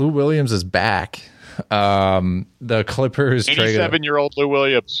 Lou Williams is back. The Clippers 87-year-old Lou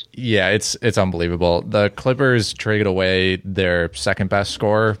Williams. Yeah, it's unbelievable. The Clippers traded away their second best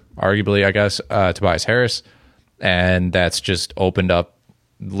scorer, arguably, I guess, Tobias Harris, and that's just opened up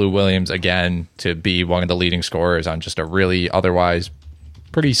Lou Williams again to be one of the leading scorers on just a really otherwise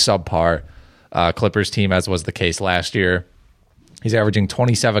pretty subpar Clippers team, as was the case last year. He's averaging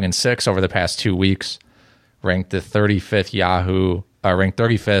 27 and 6 over the past 2 weeks. Ranked the 35th ranked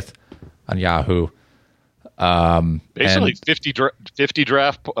 35th on Yahoo. Basically 50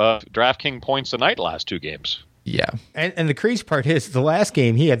 DraftKings points a night last 2 games. Yeah. And the crazy part is the last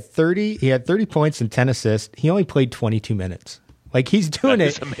game he had 30 points and 10 assists. He only played 22 minutes. Like, he's doing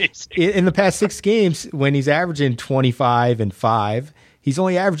it amazing. In the past 6 games when he's averaging 25 and 5. He's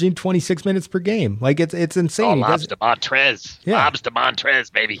only averaging 26 minutes per game. Like it's insane. Lobs to Montrez. Yeah. Lobs to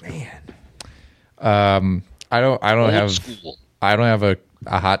Montrez, baby. Man. I don't have a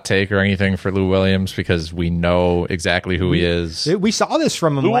hot take or anything for Lou Williams because we know exactly who he is. We saw this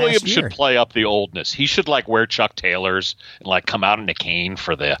from him Lou last Williams year. should play up the oldness. He should wear Chuck Taylors and come out in a cane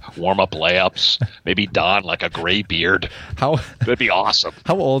for the warm-up layups. Maybe don a gray beard. That'd be awesome.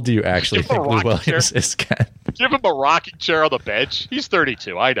 How old do you actually think Lou Williams is, Ken? Give him a rocking chair on the bench. He's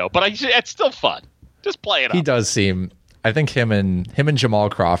 32, I know, but it's still fun. Just play it up. He does seem. I think him and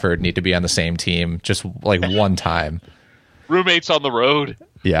Jamal Crawford need to be on the same team just one time. Roommates on the road.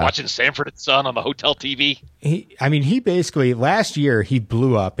 Yeah. Watching Sanford and Son on the hotel TV. He basically last year he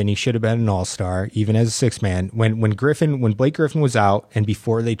blew up and he should have been an all-star even as a sixth man. When Blake Griffin was out and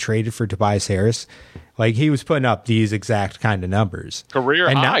before they traded for Tobias Harris, he was putting up these exact kind of numbers. Career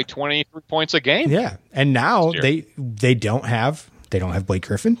high, 23 points a game. Yeah. And now they don't have Blake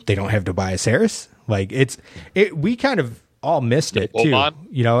Griffin. They don't have Tobias Harris. We kind of all missed it too.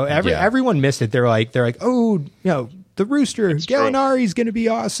 Everyone missed it. They're like, oh, the Rooster, Gallinari's going to be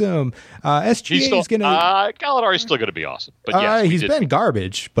awesome. SGA is going to. Gallinari's still going to be awesome. But yes, he's been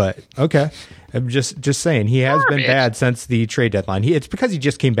garbage. But okay, I'm just saying he has been bad since the trade deadline. It's because he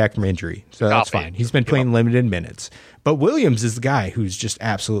just came back from injury, so that's fine. He's been playing limited minutes. But Williams is the guy who's just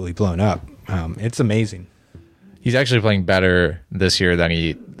absolutely blown up. It's amazing. He's actually playing better this year than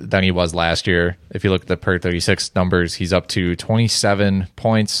he was last year. If you look at the per 36 numbers, he's up to 27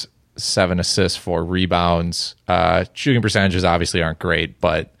 points, 7 assists, 4 rebounds. Shooting percentages obviously aren't great,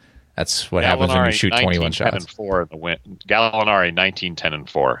 but that's what happens when you shoot 21 shots. Gallinari 19, 10, and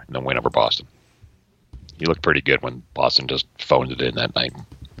 4 in the win over Boston. He looked pretty good when Boston just phoned it in that night.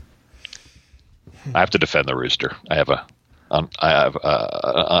 I have to defend the Rooster. I have an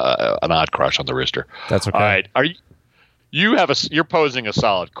odd crush on the Rooster. That's okay. All right. You're posing a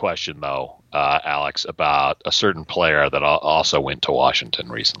solid question though, Alex, about a certain player that also went to Washington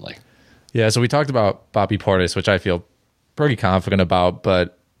recently. Yeah, so we talked about Bobby Portis, which I feel pretty confident about,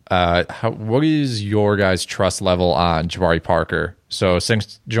 but what is your guys' trust level on Jabari Parker? So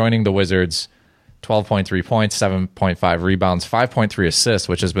since joining the Wizards, 12.3 points, 7.5 rebounds, 5.3 assists,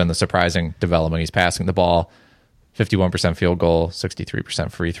 which has been the surprising development. He's passing the ball, 51% field goal,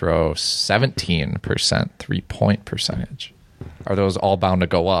 63% free throw, 17% three-point percentage. Are those all bound to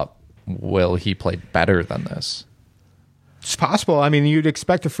go up? Will he play better than this? It's possible. I mean, you'd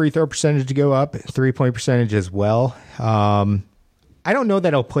expect the free throw percentage to go up, three-point percentage as well. I don't know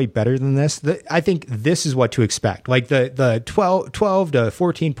that he'll play better than this. I think this is what to expect. The 12 to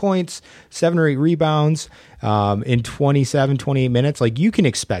 14 points, 7 or 8 rebounds in 27, 28 minutes. You can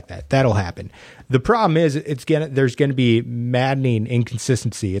expect that. That'll happen. The problem is there's going to be maddening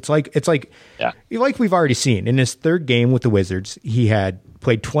inconsistency. It's like we've already seen in his third game with the Wizards. He had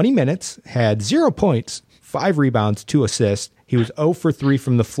played 20 minutes, had 0 points, 5 rebounds, 2 assists. He was 0 for 3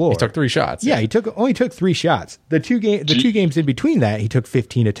 from the floor. He took 3 shots. Yeah, he only took 3 shots. The two games in between that, he took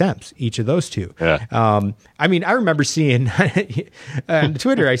 15 attempts, each of those 2. Yeah. I remember seeing on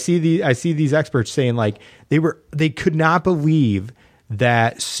Twitter, I see these experts saying they could not believe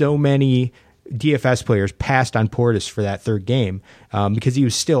that so many DFS players passed on Portis for that third game because he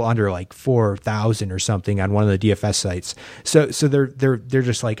was still under 4,000 or something on one of the DFS sites. So they're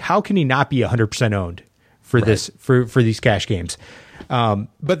just how can he not be 100% owned for this for these cash games?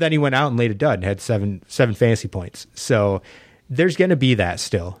 But then he went out and laid a dud and had seven fantasy points. So there's going to be that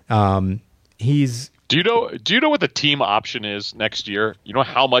still. Do you know what the team option is next year? You know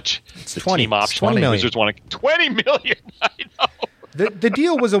how much it's the 20, team option? 20 million. Wizards want $20 million. I know. The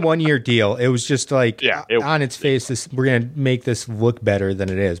deal was a 1-year deal. It was just on its face, we're going to make this look better than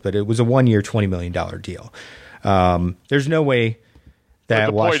it is. But it was a 1-year, $20 million deal. There's no way that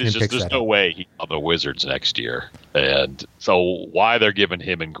the Washington point is picks there's that no up. way he's on the Wizards next year. And so why they're giving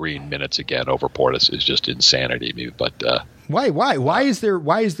him and Green minutes again over Portis is just insanity to me. But why is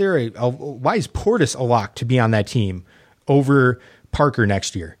Portis a lock to be on that team over Parker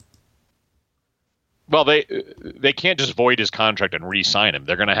next year? Well, they can't just void his contract and re-sign him.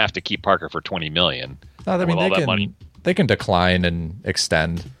 They're going to have to keep Parker for $20 million. No, I mean they can decline and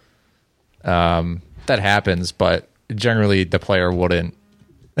extend. That happens, but generally the player wouldn't.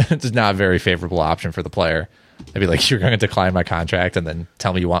 It's not a very favorable option for the player. They'd be like, "You're going to decline my contract and then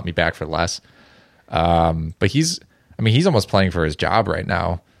tell me you want me back for less." But he's almost playing for his job right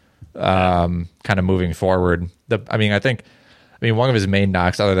now. Kind of moving forward. One of his main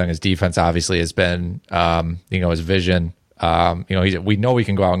knocks, other than his defense, obviously, has been his vision. We know he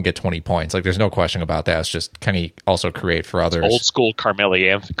can go out and get 20 points. Like, there's no question about that. It's just, can he also create for others? Old school Carmelo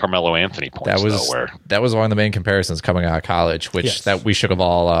Anthony points. That was one of the main comparisons coming out of college, which that we should have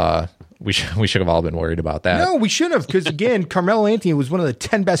all we should have all been worried about that. No, we shouldn't have, because again, Carmelo Anthony was one of the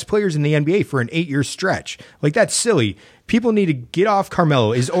 10 best players in the NBA for an 8-year stretch. Like, that's silly. People need to get off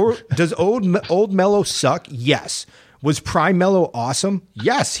Carmelo. Does old Melo suck? Yes. Was prime Melo awesome?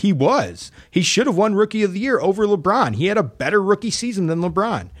 Yes, he was. He should have won Rookie of the Year over LeBron. He had a better rookie season than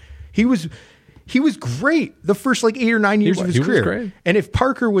LeBron. He was great the first 8 or 9 years of his career. Great. And if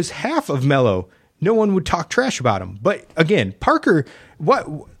Parker was half of Melo, no one would talk trash about him. But again, Parker's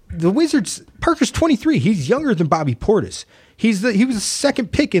 23. He's younger than Bobby Portis. He was the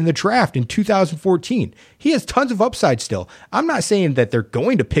second pick in the draft in 2014. He has tons of upside still. I'm not saying that they're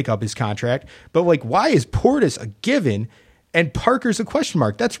going to pick up his contract, but why is Portis a given and Parker's a question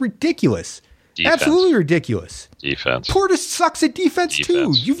mark? That's ridiculous. Defense. Absolutely ridiculous. Defense. Portis sucks at defense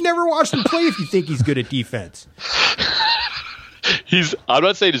too. You've never watched him play if you think he's good at defense. I'm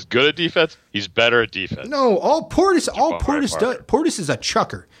not saying he's good at defense. He's better at defense. No, Portis is a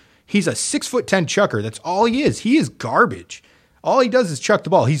chucker. He's a 6'10" chucker. That's all he is. He is garbage. All he does is chuck the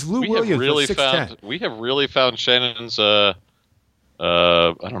ball. He's Lou Williams. We have really found Shannon's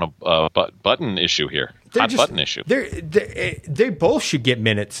button issue here. Button issue. They both should get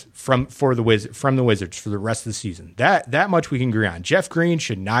minutes from the Wizards for the rest of the season. That much we can agree on. Jeff Green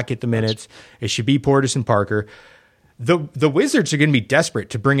should not get the minutes. It should be Portis and Parker. The Wizards are going to be desperate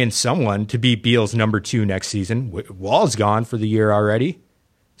to bring in someone to be Beal's number 2 next season. Wall's gone for the year already.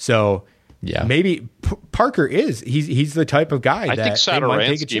 So yeah, maybe Parker is. He's the type of guy that they might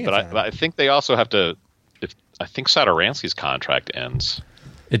take a chance on. But I think they also have to. I think Satoransky's contract ends.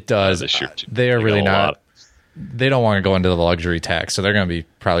 It does. This year too. They are really not. They don't want to go into the luxury tax, so they're going to be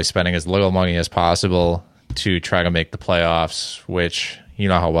probably spending as little money as possible to try to make the playoffs. Which you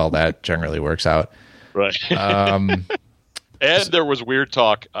know how well that generally works out. Right. And there was weird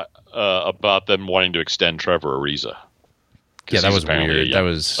talk about them wanting to extend Trevor Ariza. Yeah, that was weird.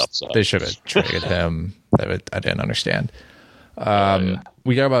 They should have traded him. I didn't understand.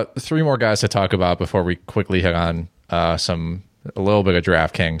 We got about 3 more guys to talk about before we quickly hit on a little bit of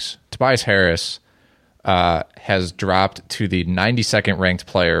DraftKings. Tobias Harris has dropped to the 92nd ranked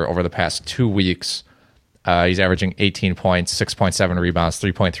player over the past 2 weeks. He's averaging 18 points, 6.7 rebounds,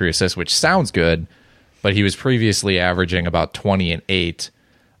 3.3 assists, which sounds good, but he was previously averaging about 20 and 8.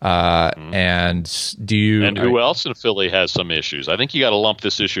 And who else in Philly has some issues? I think you got to lump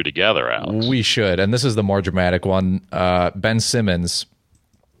this issue together, Alex. We should, and this is the more dramatic one. Ben Simmons,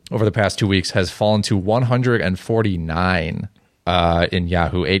 over the past 2 weeks, has fallen to 149 in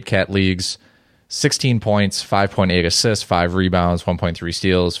Yahoo 8-cat leagues. 16 points, 5.8 assists, 5 rebounds, 1.3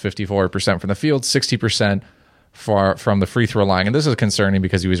 steals, 54% from the field, 60% from the free throw line. And this is concerning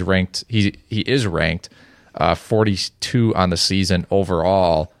because he was ranked. He is ranked 42 on the season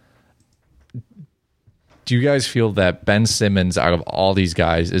overall. Do you guys feel that Ben Simmons, out of all these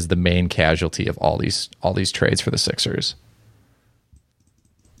guys, is the main casualty of all these trades for the Sixers?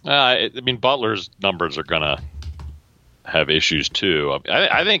 I mean, Butler's numbers are going to have issues too.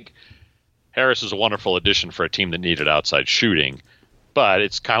 I think Harris is a wonderful addition for a team that needed outside shooting, but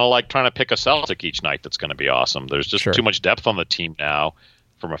it's kind of like trying to pick a Celtic each night that's going to be awesome. There's just too much depth on the team now.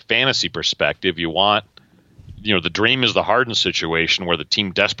 From a fantasy perspective, the dream is the Harden situation where the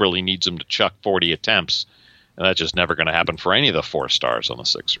team desperately needs him to chuck 40 attempts, and that's just never going to happen for any of the 4 stars on the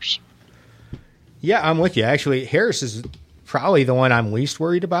Sixers. Yeah, I'm with you. Actually, Harris is probably the one I'm least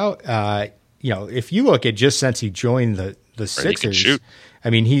worried about. If you look at just since he joined the Sixers, I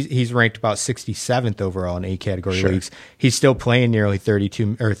mean, he's ranked about 67th overall in 8 category leagues. He's still playing nearly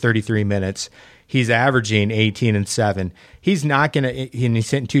 32 or 33 minutes. He's averaging 18 and 7. He's not going to, and he's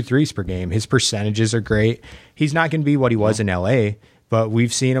hitting 2 threes per game. His percentages are great. He's not going to be what he was in LA, but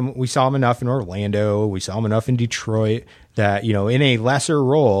we've seen him. We saw him enough in Orlando. We saw him enough in Detroit that, in a lesser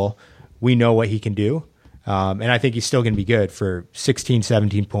role, we know what he can do. And I think he's still going to be good for 16,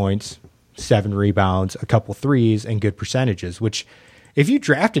 17 points, 7 rebounds, a couple threes, and good percentages, which, if you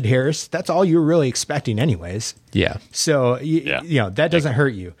drafted Harris, that's all you were really expecting anyways. Yeah. So, that doesn't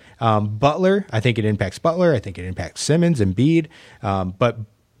hurt you. Butler, I think it impacts Butler. I think it impacts Simmons and Embiid.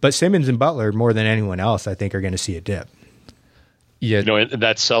 But Simmons and Butler, more than anyone else, I think are going to see a dip. Yeah.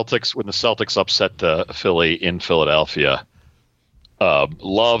 That Celtics, when the Celtics upset the Philly in Philadelphia,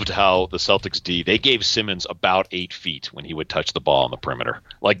 loved how the Celtics D, they gave Simmons about 8 feet when he would touch the ball on the perimeter.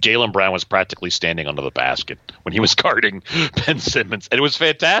 Like Jaylen Brown was practically standing under the basket when he was guarding Ben Simmons. And it was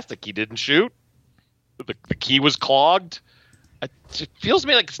fantastic. He didn't shoot. The key was clogged. It feels to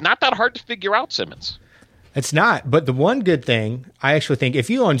me like it's not that hard to figure out Simmons. It's not. But the one good thing, I actually think, if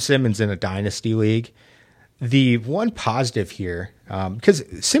you own Simmons in a dynasty league, the one positive here, because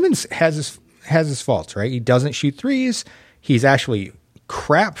Simmons has his faults, right? He doesn't shoot threes. He's actually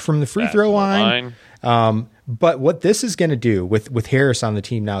crap from the free throw line. But what this is going to do with Harris on the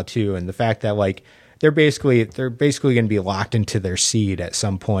team now too, and the fact that like they're basically going to be locked into their seed at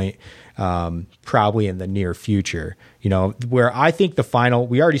some point, probably in the near future. You know, where I think the final,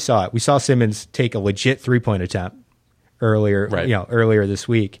 we already saw it. We saw Simmons take a legit 3-point attempt earlier, right. Earlier this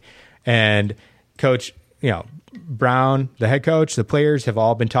week, and Coach, Brown, the head coach, the players have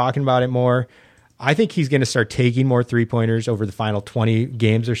all been talking about it more. I think he's going to start taking more 3-pointers over the final 20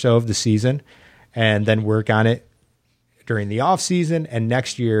 games or so of the season, and then work on it during the off season, and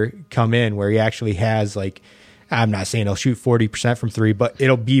next year come in where he actually has, like, I'm not saying he'll shoot 40% from three, but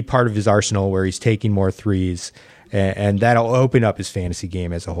it'll be part of his arsenal where he's taking more threes, and that'll open up his fantasy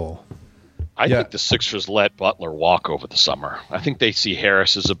game as a whole. I think the Sixers let Butler walk over the summer. I think they see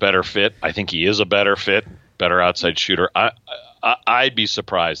Harris as a better fit. I think he is a better fit, better outside shooter. I'd be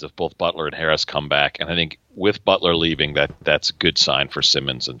surprised if both Butler and Harris come back, and I think with Butler leaving, that's a good sign for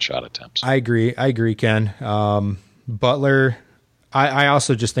Simmons and shot attempts. I agree, Ken. Butler, I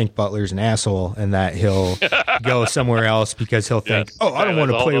also just think Butler's an asshole, and that he'll go somewhere else because he'll think, I don't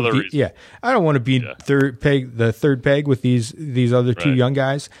want to play with I don't want to be the third peg with these other two young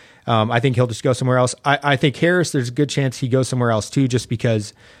guys. I think he'll just go somewhere else. I think Harris, there's a good chance he goes somewhere else too, just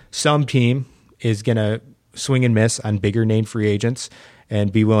because some team is going to swing and miss on bigger name free agents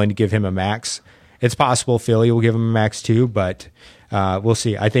and be willing to give him a max. It's possible Philly will give him a max too, but we'll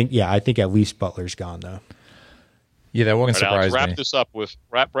see. I think at least Butler's gone though. Yeah, that wouldn't surprise me. Wrap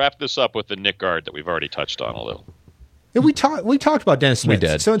this up with the Nick guard that we've already touched on a little. Yeah, we talked about Dennis Smith. We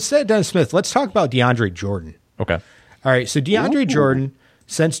did. So instead of Dennis Smith, let's talk about DeAndre Jordan. Okay. All right. So DeAndre Jordan,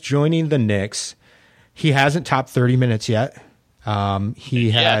 since joining the Knicks, he hasn't topped 30 minutes yet.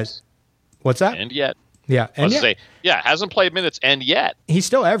 He has. What's that? And yet. Yeah. And hasn't played minutes and yet. He's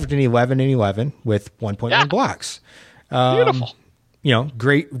still averaging 11 and 11 with 1.1 blocks. Beautiful.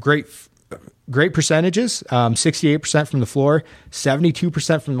 Great percentages, 68% from the floor,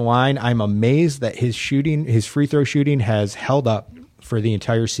 72% from the line. I'm amazed that his free throw shooting has held up for the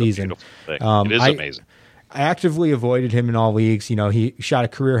entire season. It is amazing. I actively avoided him in all leagues. He shot a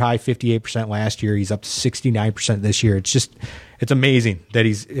career high 58% last year. He's up to 69% this year. It's amazing that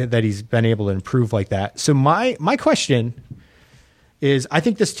he's been able to improve like that. So my question is, I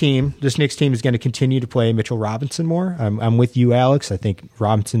think this Knicks team is going to continue to play Mitchell Robinson more. I'm with you, Alex. I think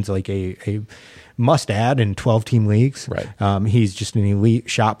Robinson's like a must-add in 12-team leagues. Right. He's just an elite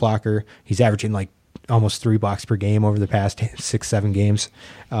shot blocker. He's averaging like almost 3 blocks per game over the past 6-7 games.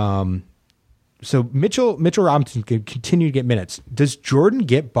 So Mitchell Robinson could continue to get minutes. Does Jordan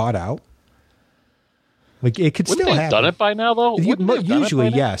get bought out? Like, it could still happen. Wouldn't they have done it by now, though? Usually,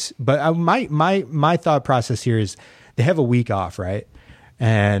 yes. But my thought process here is they have a week off, right?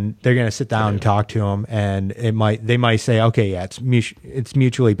 And they're going to sit down and talk to him, and they might say, okay, yeah, it's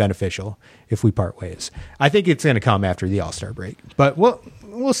mutually beneficial if we part ways. I think it's going to come after the All-Star break, but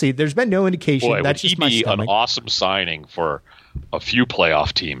we'll see. There's been no indication. Boy, that's just would he be an awesome signing for a few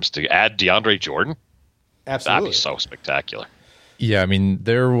playoff teams to add DeAndre Jordan? Absolutely, that'd be so spectacular. Yeah, I mean,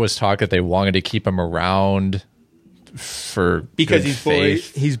 there was talk that they wanted to keep him around because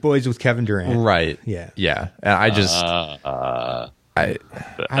he's boys with Kevin Durant, right? Yeah. And I just I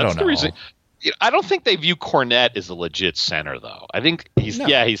don't know. Reason. I don't think they view Cornette as a legit center, though. I think he's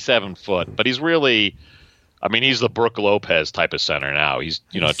 7 foot, but he's really, I mean, he's the Brook Lopez type of center now. He's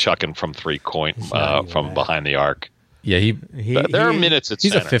chucking from 3-point from behind the arc. Yeah, there are minutes at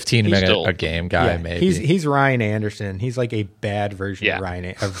he's center. A 15-minute a game guy, maybe. He's Ryan Anderson. He's like a bad version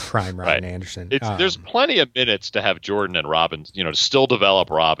of prime Ryan Anderson. There's plenty of minutes to have Jordan and Robinson, to still develop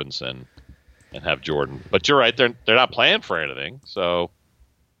Robinson and have Jordan. But you're right, they're not playing for anything. So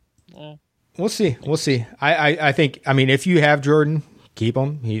we'll see. I think, I mean, if you have Jordan, keep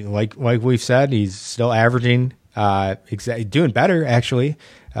him. He like we've said, he's still averaging doing better actually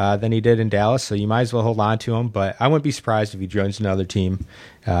than he did in Dallas, so you might as well hold on to him. But I wouldn't be surprised if he joins another team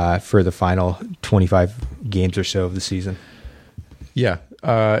for the final 25 games or so of the season. Yeah,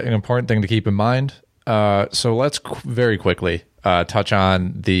 an important thing to keep in mind. So let's very quickly touch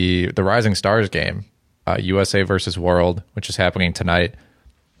on the Rising Stars game, USA versus World, which is happening tonight.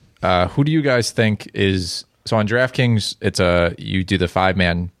 Who do you guys think is so on DraftKings? You do the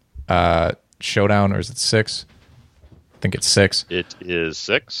 5-man showdown, or is it 6? I think it's 6. It is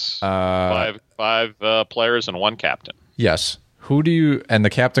 6. Five players and 1 captain. Yes. And the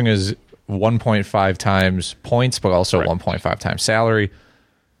captain is 1.5 times points, but also 1.5 times salary.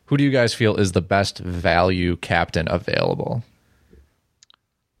 Who do you guys feel is the best value captain available?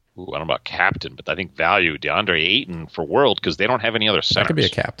 Ooh, I don't know about captain, but I think value DeAndre Ayton for World because they don't have any other centers. That could be a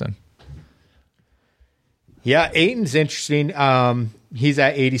captain. Yeah, Ayton's interesting. He's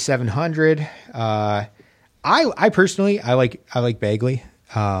at 8,700. I personally like Bagley.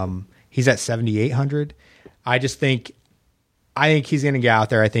 He's at 7,800. I think he's going to get out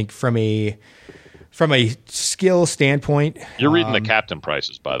there. I think from a skill standpoint. You're reading the captain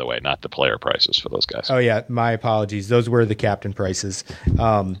prices, by the way, not the player prices for those guys. Oh yeah, my apologies. Those were the captain prices.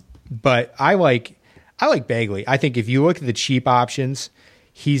 But I like Bagley. I think if you look at the cheap options,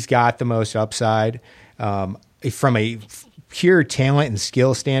 he's got the most upside. From a pure talent and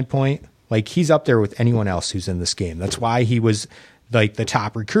skill standpoint, like he's up there with anyone else who's in this game. That's why he was like the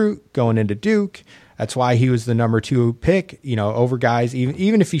top recruit going into Duke. That's why he was the number 2 pick, over guys.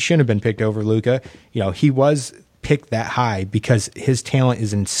 Even if he shouldn't have been picked over Luka, he was picked that high because his talent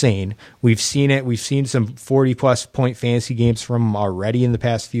is insane. We've seen it. We've seen some 40-plus point fantasy games from him already in the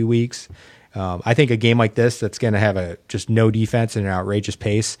past few weeks. I think a game like this that's going to have just no defense and an outrageous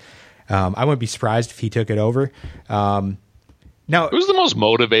pace, I wouldn't be surprised if he took it over. Now, who's the most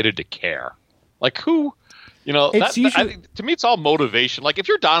motivated to care? Like who? To me, it's all motivation. Like if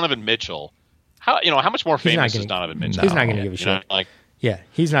you're Donovan Mitchell, how much more famous is Donovan Mitchell? He's not going to give a shit.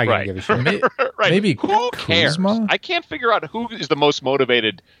 He's not going to give a shit. Right. Maybe who cares? Kuzma? I can't figure out who is the most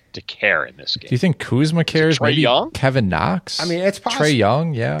motivated to care in this game. Do you think Kuzma cares? Trae Maybe Young? Kevin Knox? I mean, it's possible. Trae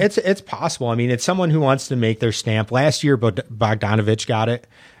Young, yeah. It's possible. I mean, it's someone who wants to make their stamp. Last year, Bogdanovich got it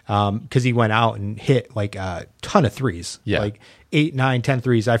because he went out and hit like a ton of threes. Yeah. Like 8, 9, 10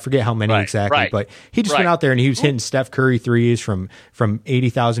 threes. I forget how many exactly, but he just went out there and he was hitting Steph Curry threes from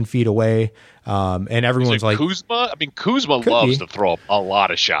 80,000 feet away. And everyone's like Kuzma. I mean, Kuzma loves to throw up a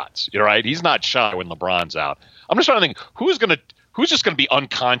lot of shots. You're right. He's not shy when LeBron's out. I'm just trying to think who's just going to be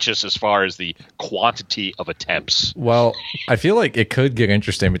unconscious as far as the quantity of attempts. Well, I feel like it could get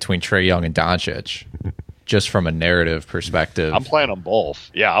interesting between Trae Young and Doncic, just from a narrative perspective. I'm playing them both.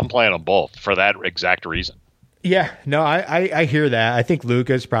 Yeah, I'm playing them both for that exact reason. Yeah, no, I hear that. I think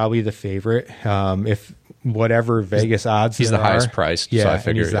Luka's probably the favorite. If whatever Vegas odds he's the highest priced. Yeah, so I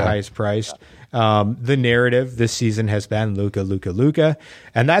figured he's the highest priced. The narrative this season has been Luka,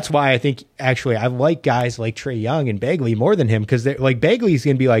 and that's why I think actually I like guys like Trae Young and Bagley more than him because like Bagley's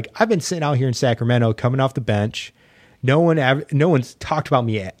gonna be like, I've been sitting out here in Sacramento coming off the bench, no one's talked about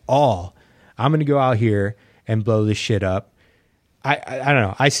me at all. I'm gonna go out here and blow this shit up. I don't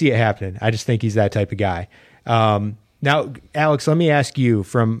know. I see it happening. I just think he's that type of guy. Now, Alex, let me ask you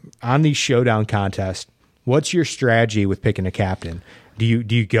on these showdown contests, what's your strategy with picking a captain? Do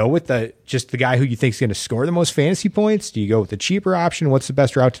you go with the guy who you think is going to score the most fantasy points? Do you go with the cheaper option? What's the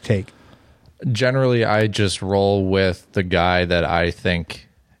best route to take? Generally, I just roll with the guy that I think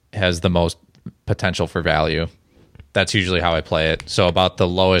has the most potential for value. That's usually how I play it. So about the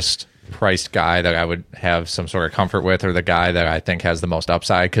lowest priced guy that I would have some sort of comfort with, or the guy that I think has the most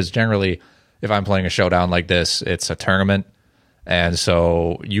upside. Because generally, if I'm playing a showdown like this, it's a tournament. And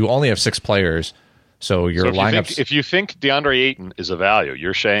so you only have 6 players. So your lineups. If you think DeAndre Ayton is a value,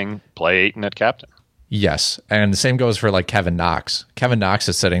 you're saying play Ayton at captain. Yes, and the same goes for like Kevin Knox. Kevin Knox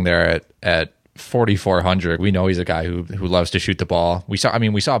is sitting there at 4,400. We know he's a guy who loves to shoot the ball. We saw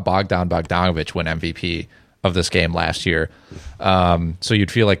Bogdanovich win MVP of this game last year. So you'd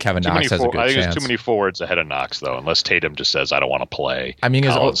feel like Kevin Knox has a good chance. I think there's too many forwards ahead of Knox though, unless Tatum just says I don't want to play. I mean,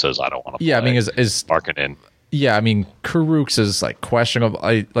 Collins says I don't want to play. Yeah, I mean, is marking in. Yeah, I mean, Kurucs is like questionable.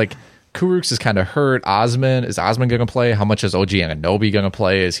 Kurucs is kind of hurt. Is Osman going to play? How much is OG Anunoby going to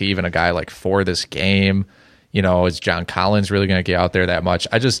play? Is he even a guy like for this game? Is John Collins really going to get out there that much?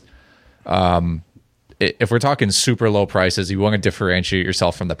 I just, if we're talking super low prices, you want to differentiate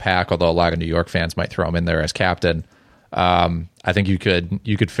yourself from the pack, although a lot of New York fans might throw him in there as captain. I think you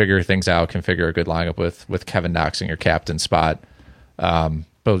could figure things out, configure a good lineup with Kevin Knox in your captain spot.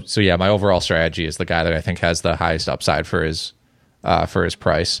 So yeah, my overall strategy is the guy that I think has the highest upside for his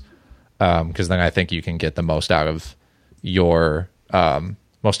price. Because then I think you can get the most out of your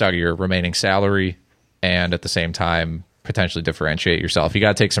remaining salary, and at the same time potentially differentiate yourself. You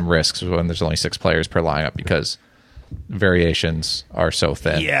got to take some risks when there's only 6 players per lineup because variations are so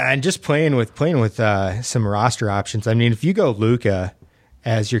thin. Yeah, and just playing with some roster options. I mean, if you go Luka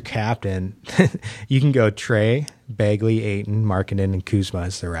as your captain, you can go Trae, Bagley, Ayton, Markkanen, and Kuzma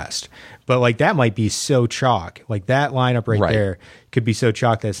as the rest. But like that might be so chalk. Like that lineup right there could be so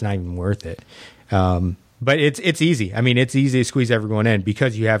chalk that it's not even worth it. But it's easy. I mean, it's easy to squeeze everyone in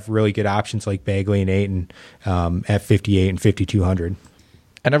because you have really good options like Bagley and Ayton at 58 and 5,200.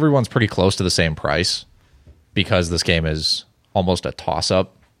 And everyone's pretty close to the same price because this game is almost a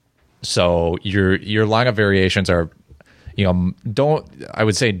toss-up. So your lineup variations are, I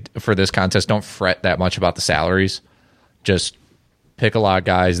would say for this contest, don't fret that much about the salaries. Just pick a lot of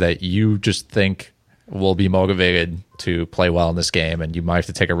guys that you just think will be motivated to play well in this game, and you might have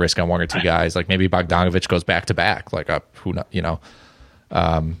to take a risk on one or two guys. Like maybe Bogdanovich goes back to back, like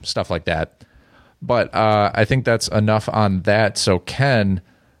stuff like that. But I think that's enough on that. So Ken,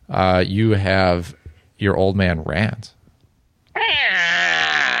 you have your old man rant.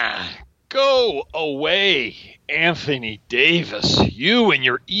 Go away, Anthony Davis. You and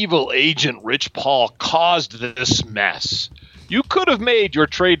your evil agent Rich Paul caused this mess. You could have made your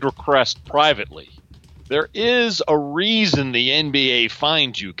trade request privately. There is a reason the NBA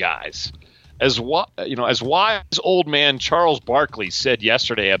fined you guys. As wise old man Charles Barkley said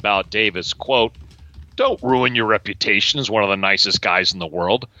yesterday about Davis, quote, "Don't ruin your reputation as one of the nicest guys in the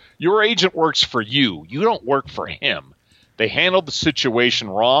world. Your agent works for you. You don't work for him. They handled the situation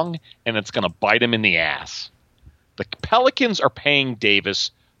wrong, and it's going to bite him in the ass." The Pelicans are paying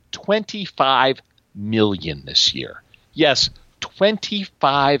Davis $25 million this year. Yes,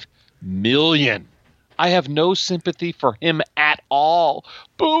 $25 million. I have no sympathy for him at all.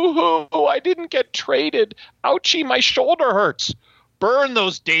 Boo-hoo, I didn't get traded. Ouchie, my shoulder hurts. Burn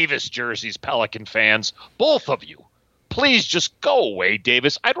those Davis jerseys, Pelican fans. Both of you. Please just go away,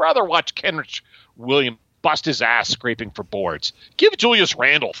 Davis. I'd rather watch Kenrich Williams bust his ass scraping for boards. Give Julius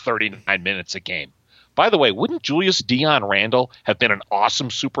Randle 39 minutes a game. By the way, wouldn't Julius Dion Randle have been an awesome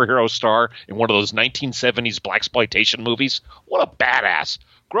superhero star in one of those 1970s blaxploitation movies? What a badass.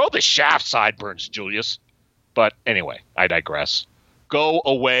 Grow the shaft sideburns, Julius. But anyway, I digress. Go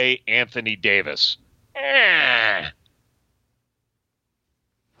away, Anthony Davis.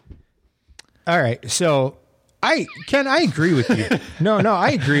 All right, so I agree with you. No, I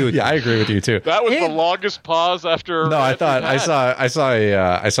agree with you. Yeah, I agree with you too. That was the longest pause after. No, I thought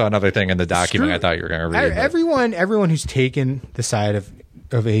I saw another thing in the document. I thought you were going to read. Everyone who's taken the side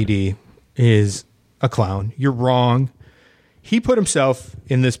of AD is a clown. You're wrong. He put himself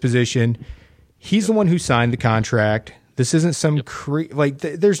in this position. He's the one who signed the contract. This isn't some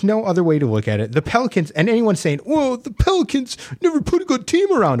there's no other way to look at it. The Pelicans, and anyone saying, "Whoa, the Pelicans never put a good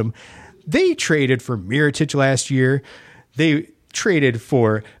team around them." They traded for Mirotic last year. They traded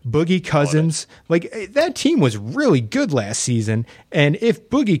for Boogie Cousins. That team was really good last season. And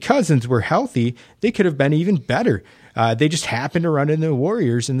if Boogie Cousins were healthy, they could have been even better. They just happened to run into the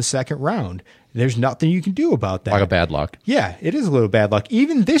Warriors in the second round. There's nothing you can do about that. Like a bad luck. Yeah, it is a little bad luck.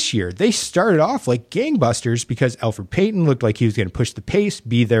 Even this year, they started off like gangbusters because Elfrid Payton looked like he was going to push the pace,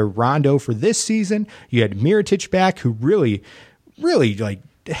 be their Rondo for this season. You had Mirotic back, who really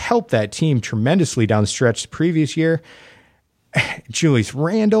helped that team tremendously down the stretch the previous year. Julius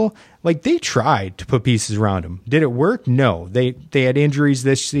Randle, they tried to put pieces around him. Did it work? No. They had injuries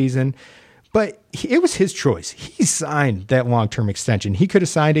this season, but it was his choice. He signed that long-term extension. He could have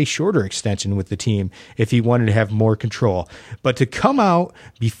signed a shorter extension with the team if he wanted to have more control. But to come out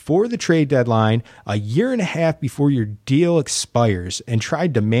before the trade deadline, a year and a half before your deal expires, and try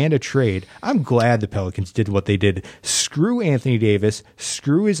to demand a trade, I'm glad the Pelicans did what they did. Screw Anthony Davis.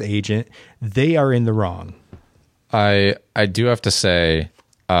 Screw his agent. They are in the wrong. I do have to say,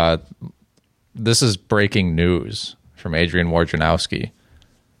 this is breaking news from Adrian Wojnarowski.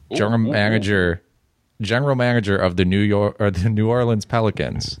 General manager of the New Orleans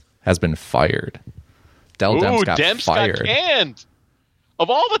Pelicans has been fired. Dell Demps got fired. Got canned. Of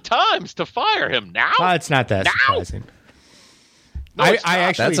all the times to fire him now, it's not that surprising. No, I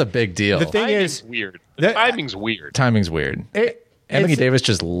actually, that's a big deal. The thing is weird. The timing's weird. Timing's weird. Anthony Davis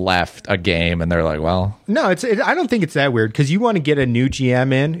just left a game, and they're like, well. No, I don't think it's that weird, because you want to get a new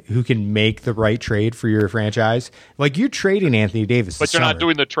GM in who can make the right trade for your franchise. You're trading Anthony Davis, but you're not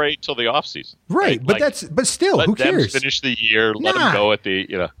doing the trade till the offseason. Right, but still, who cares? Let them finish the year. Let them go at the,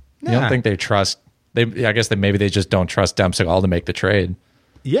 You don't think they trust? I guess maybe they just don't trust Demps at all to make the trade.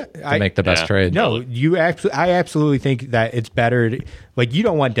 Yeah, to make the best trade. No, I absolutely think that it's better. You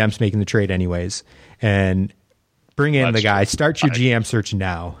don't want Demps making the trade anyways, and bring in the guy. Start your GM search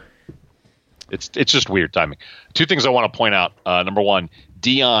now. It's just weird timing. Two things I want to point out. Number one,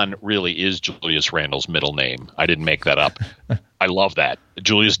 Dion really is Julius Randle's middle name. I didn't make that up. I love that.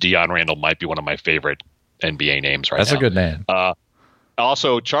 Julius Dion Randle might be one of my favorite NBA names right now. That's a good name.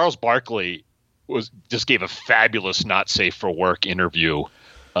 Also, Charles Barkley just gave a fabulous not safe for work interview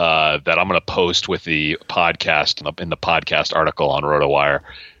that I'm going to post with the podcast in the podcast article on RotoWire.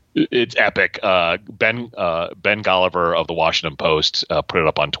 It's epic. Ben Golliver of the Washington Post put it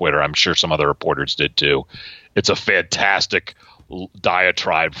up on Twitter. I'm sure some other reporters did too. It's a fantastic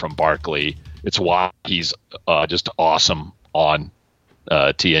diatribe from Barkley. It's why he's just awesome on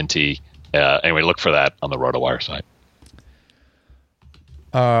TNT. Anyway, look for that on the RotoWire site.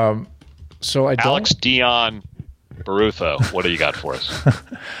 So Alex Dion Barutho, what do you got for us?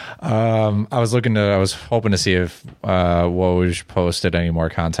 I was hoping to see if Woj posted any more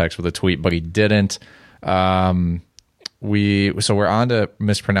context with a tweet, but he didn't. So we're on to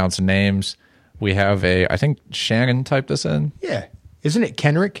mispronounced names. We have I think Shannon typed this in. Yeah. Isn't it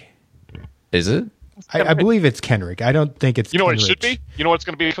Kenrick? Is it? I believe it's Kenrick. I don't think it's You know Kenrich. what it should be? You know what it's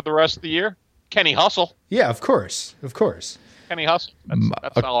going to be for the rest of the year? Kenny Hustle. Yeah, of course. Of course. Kenny Hustle.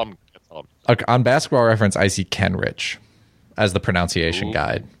 That's all I'm... On Basketball Reference, I see Kenrich as the pronunciation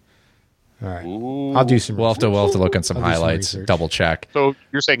guide. All right. I'll do some We'll have to look at some I'll do some highlights, research. double check. So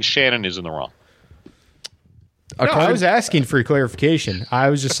you're saying Shannon is in the wrong? No, I was asking for clarification. I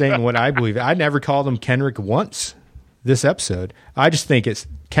was just saying what I believe. I never called him Kenrick once this episode. I just think it's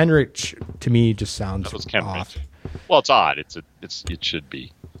Kenrich. To me, just sounds That was Kenrich. off. Well, it's odd. It should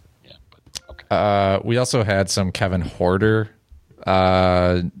be. Yeah, but okay. We also had some Kevin Hoarder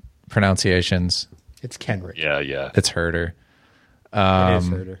pronunciations. It's Kenrick. Yeah. It's Herder. It is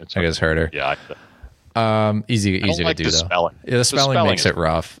Herder. I guess Herder. Yeah. Easy I don't to like do the though. spelling. Yeah, the spelling makes is it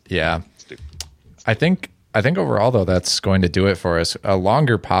rough. Yeah. stupid. I think overall though that's going to do it for us. A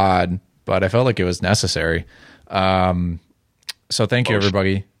longer pod, but I felt like it was necessary. So thank you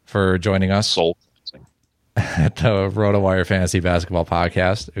everybody for joining us Soul. at the RotoWire Fantasy Basketball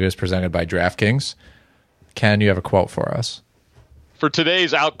Podcast. It was presented by DraftKings. Ken, you have a quote for us? For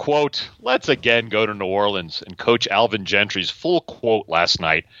today's out quote, let's again go to New Orleans and Coach Alvin Gentry's full quote last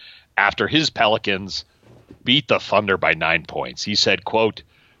night after his Pelicans beat the Thunder by 9 points. He said, quote,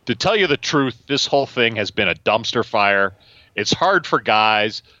 "To tell you the truth, this whole thing has been a dumpster fire. It's hard for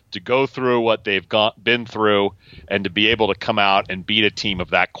guys to go through what they've been through and to be able to come out and beat a team of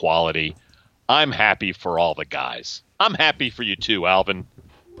that quality. I'm happy for all the guys. I'm happy for you too, Alvin.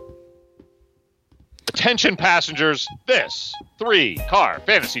 Attention passengers, this 3-car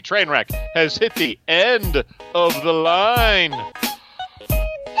fantasy train wreck has hit the end of the line."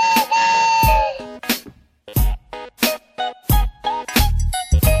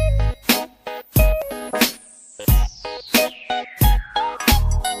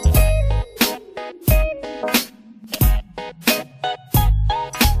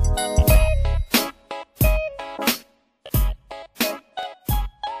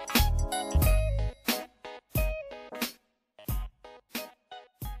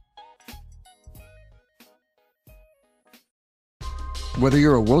 Whether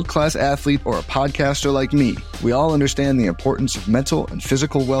you're a world-class athlete or a podcaster like me, we all understand the importance of mental and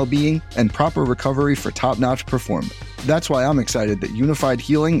physical well-being and proper recovery for top-notch performance. That's why I'm excited that Unified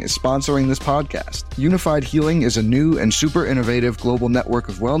Healing is sponsoring this podcast. Unified Healing is a new and super innovative global network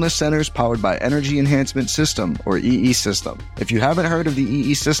of wellness centers powered by Energy Enhancement System, or EE System. If you haven't heard of the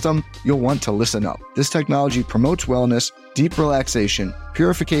EE System, you'll want to listen up. This technology promotes wellness, deep relaxation,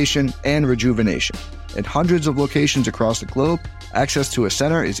 purification, and rejuvenation. In hundreds of locations across the globe, access to a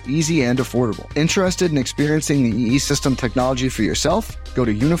center is easy and affordable. Interested in experiencing the EE System technology for yourself? Go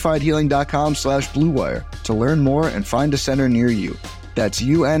to unifiedhealing.com/bluewire to learn more and find a center near you. That's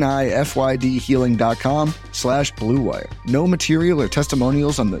unifydhealing.com/bluewire. No material or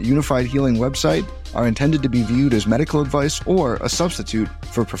testimonials on the Unified Healing website are intended to be viewed as medical advice or a substitute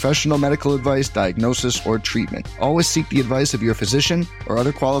for professional medical advice, diagnosis, or treatment. Always seek the advice of your physician or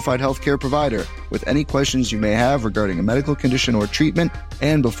other qualified healthcare provider with any questions you may have regarding a medical condition or treatment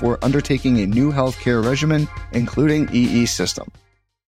and before undertaking a new healthcare regimen, including EE System.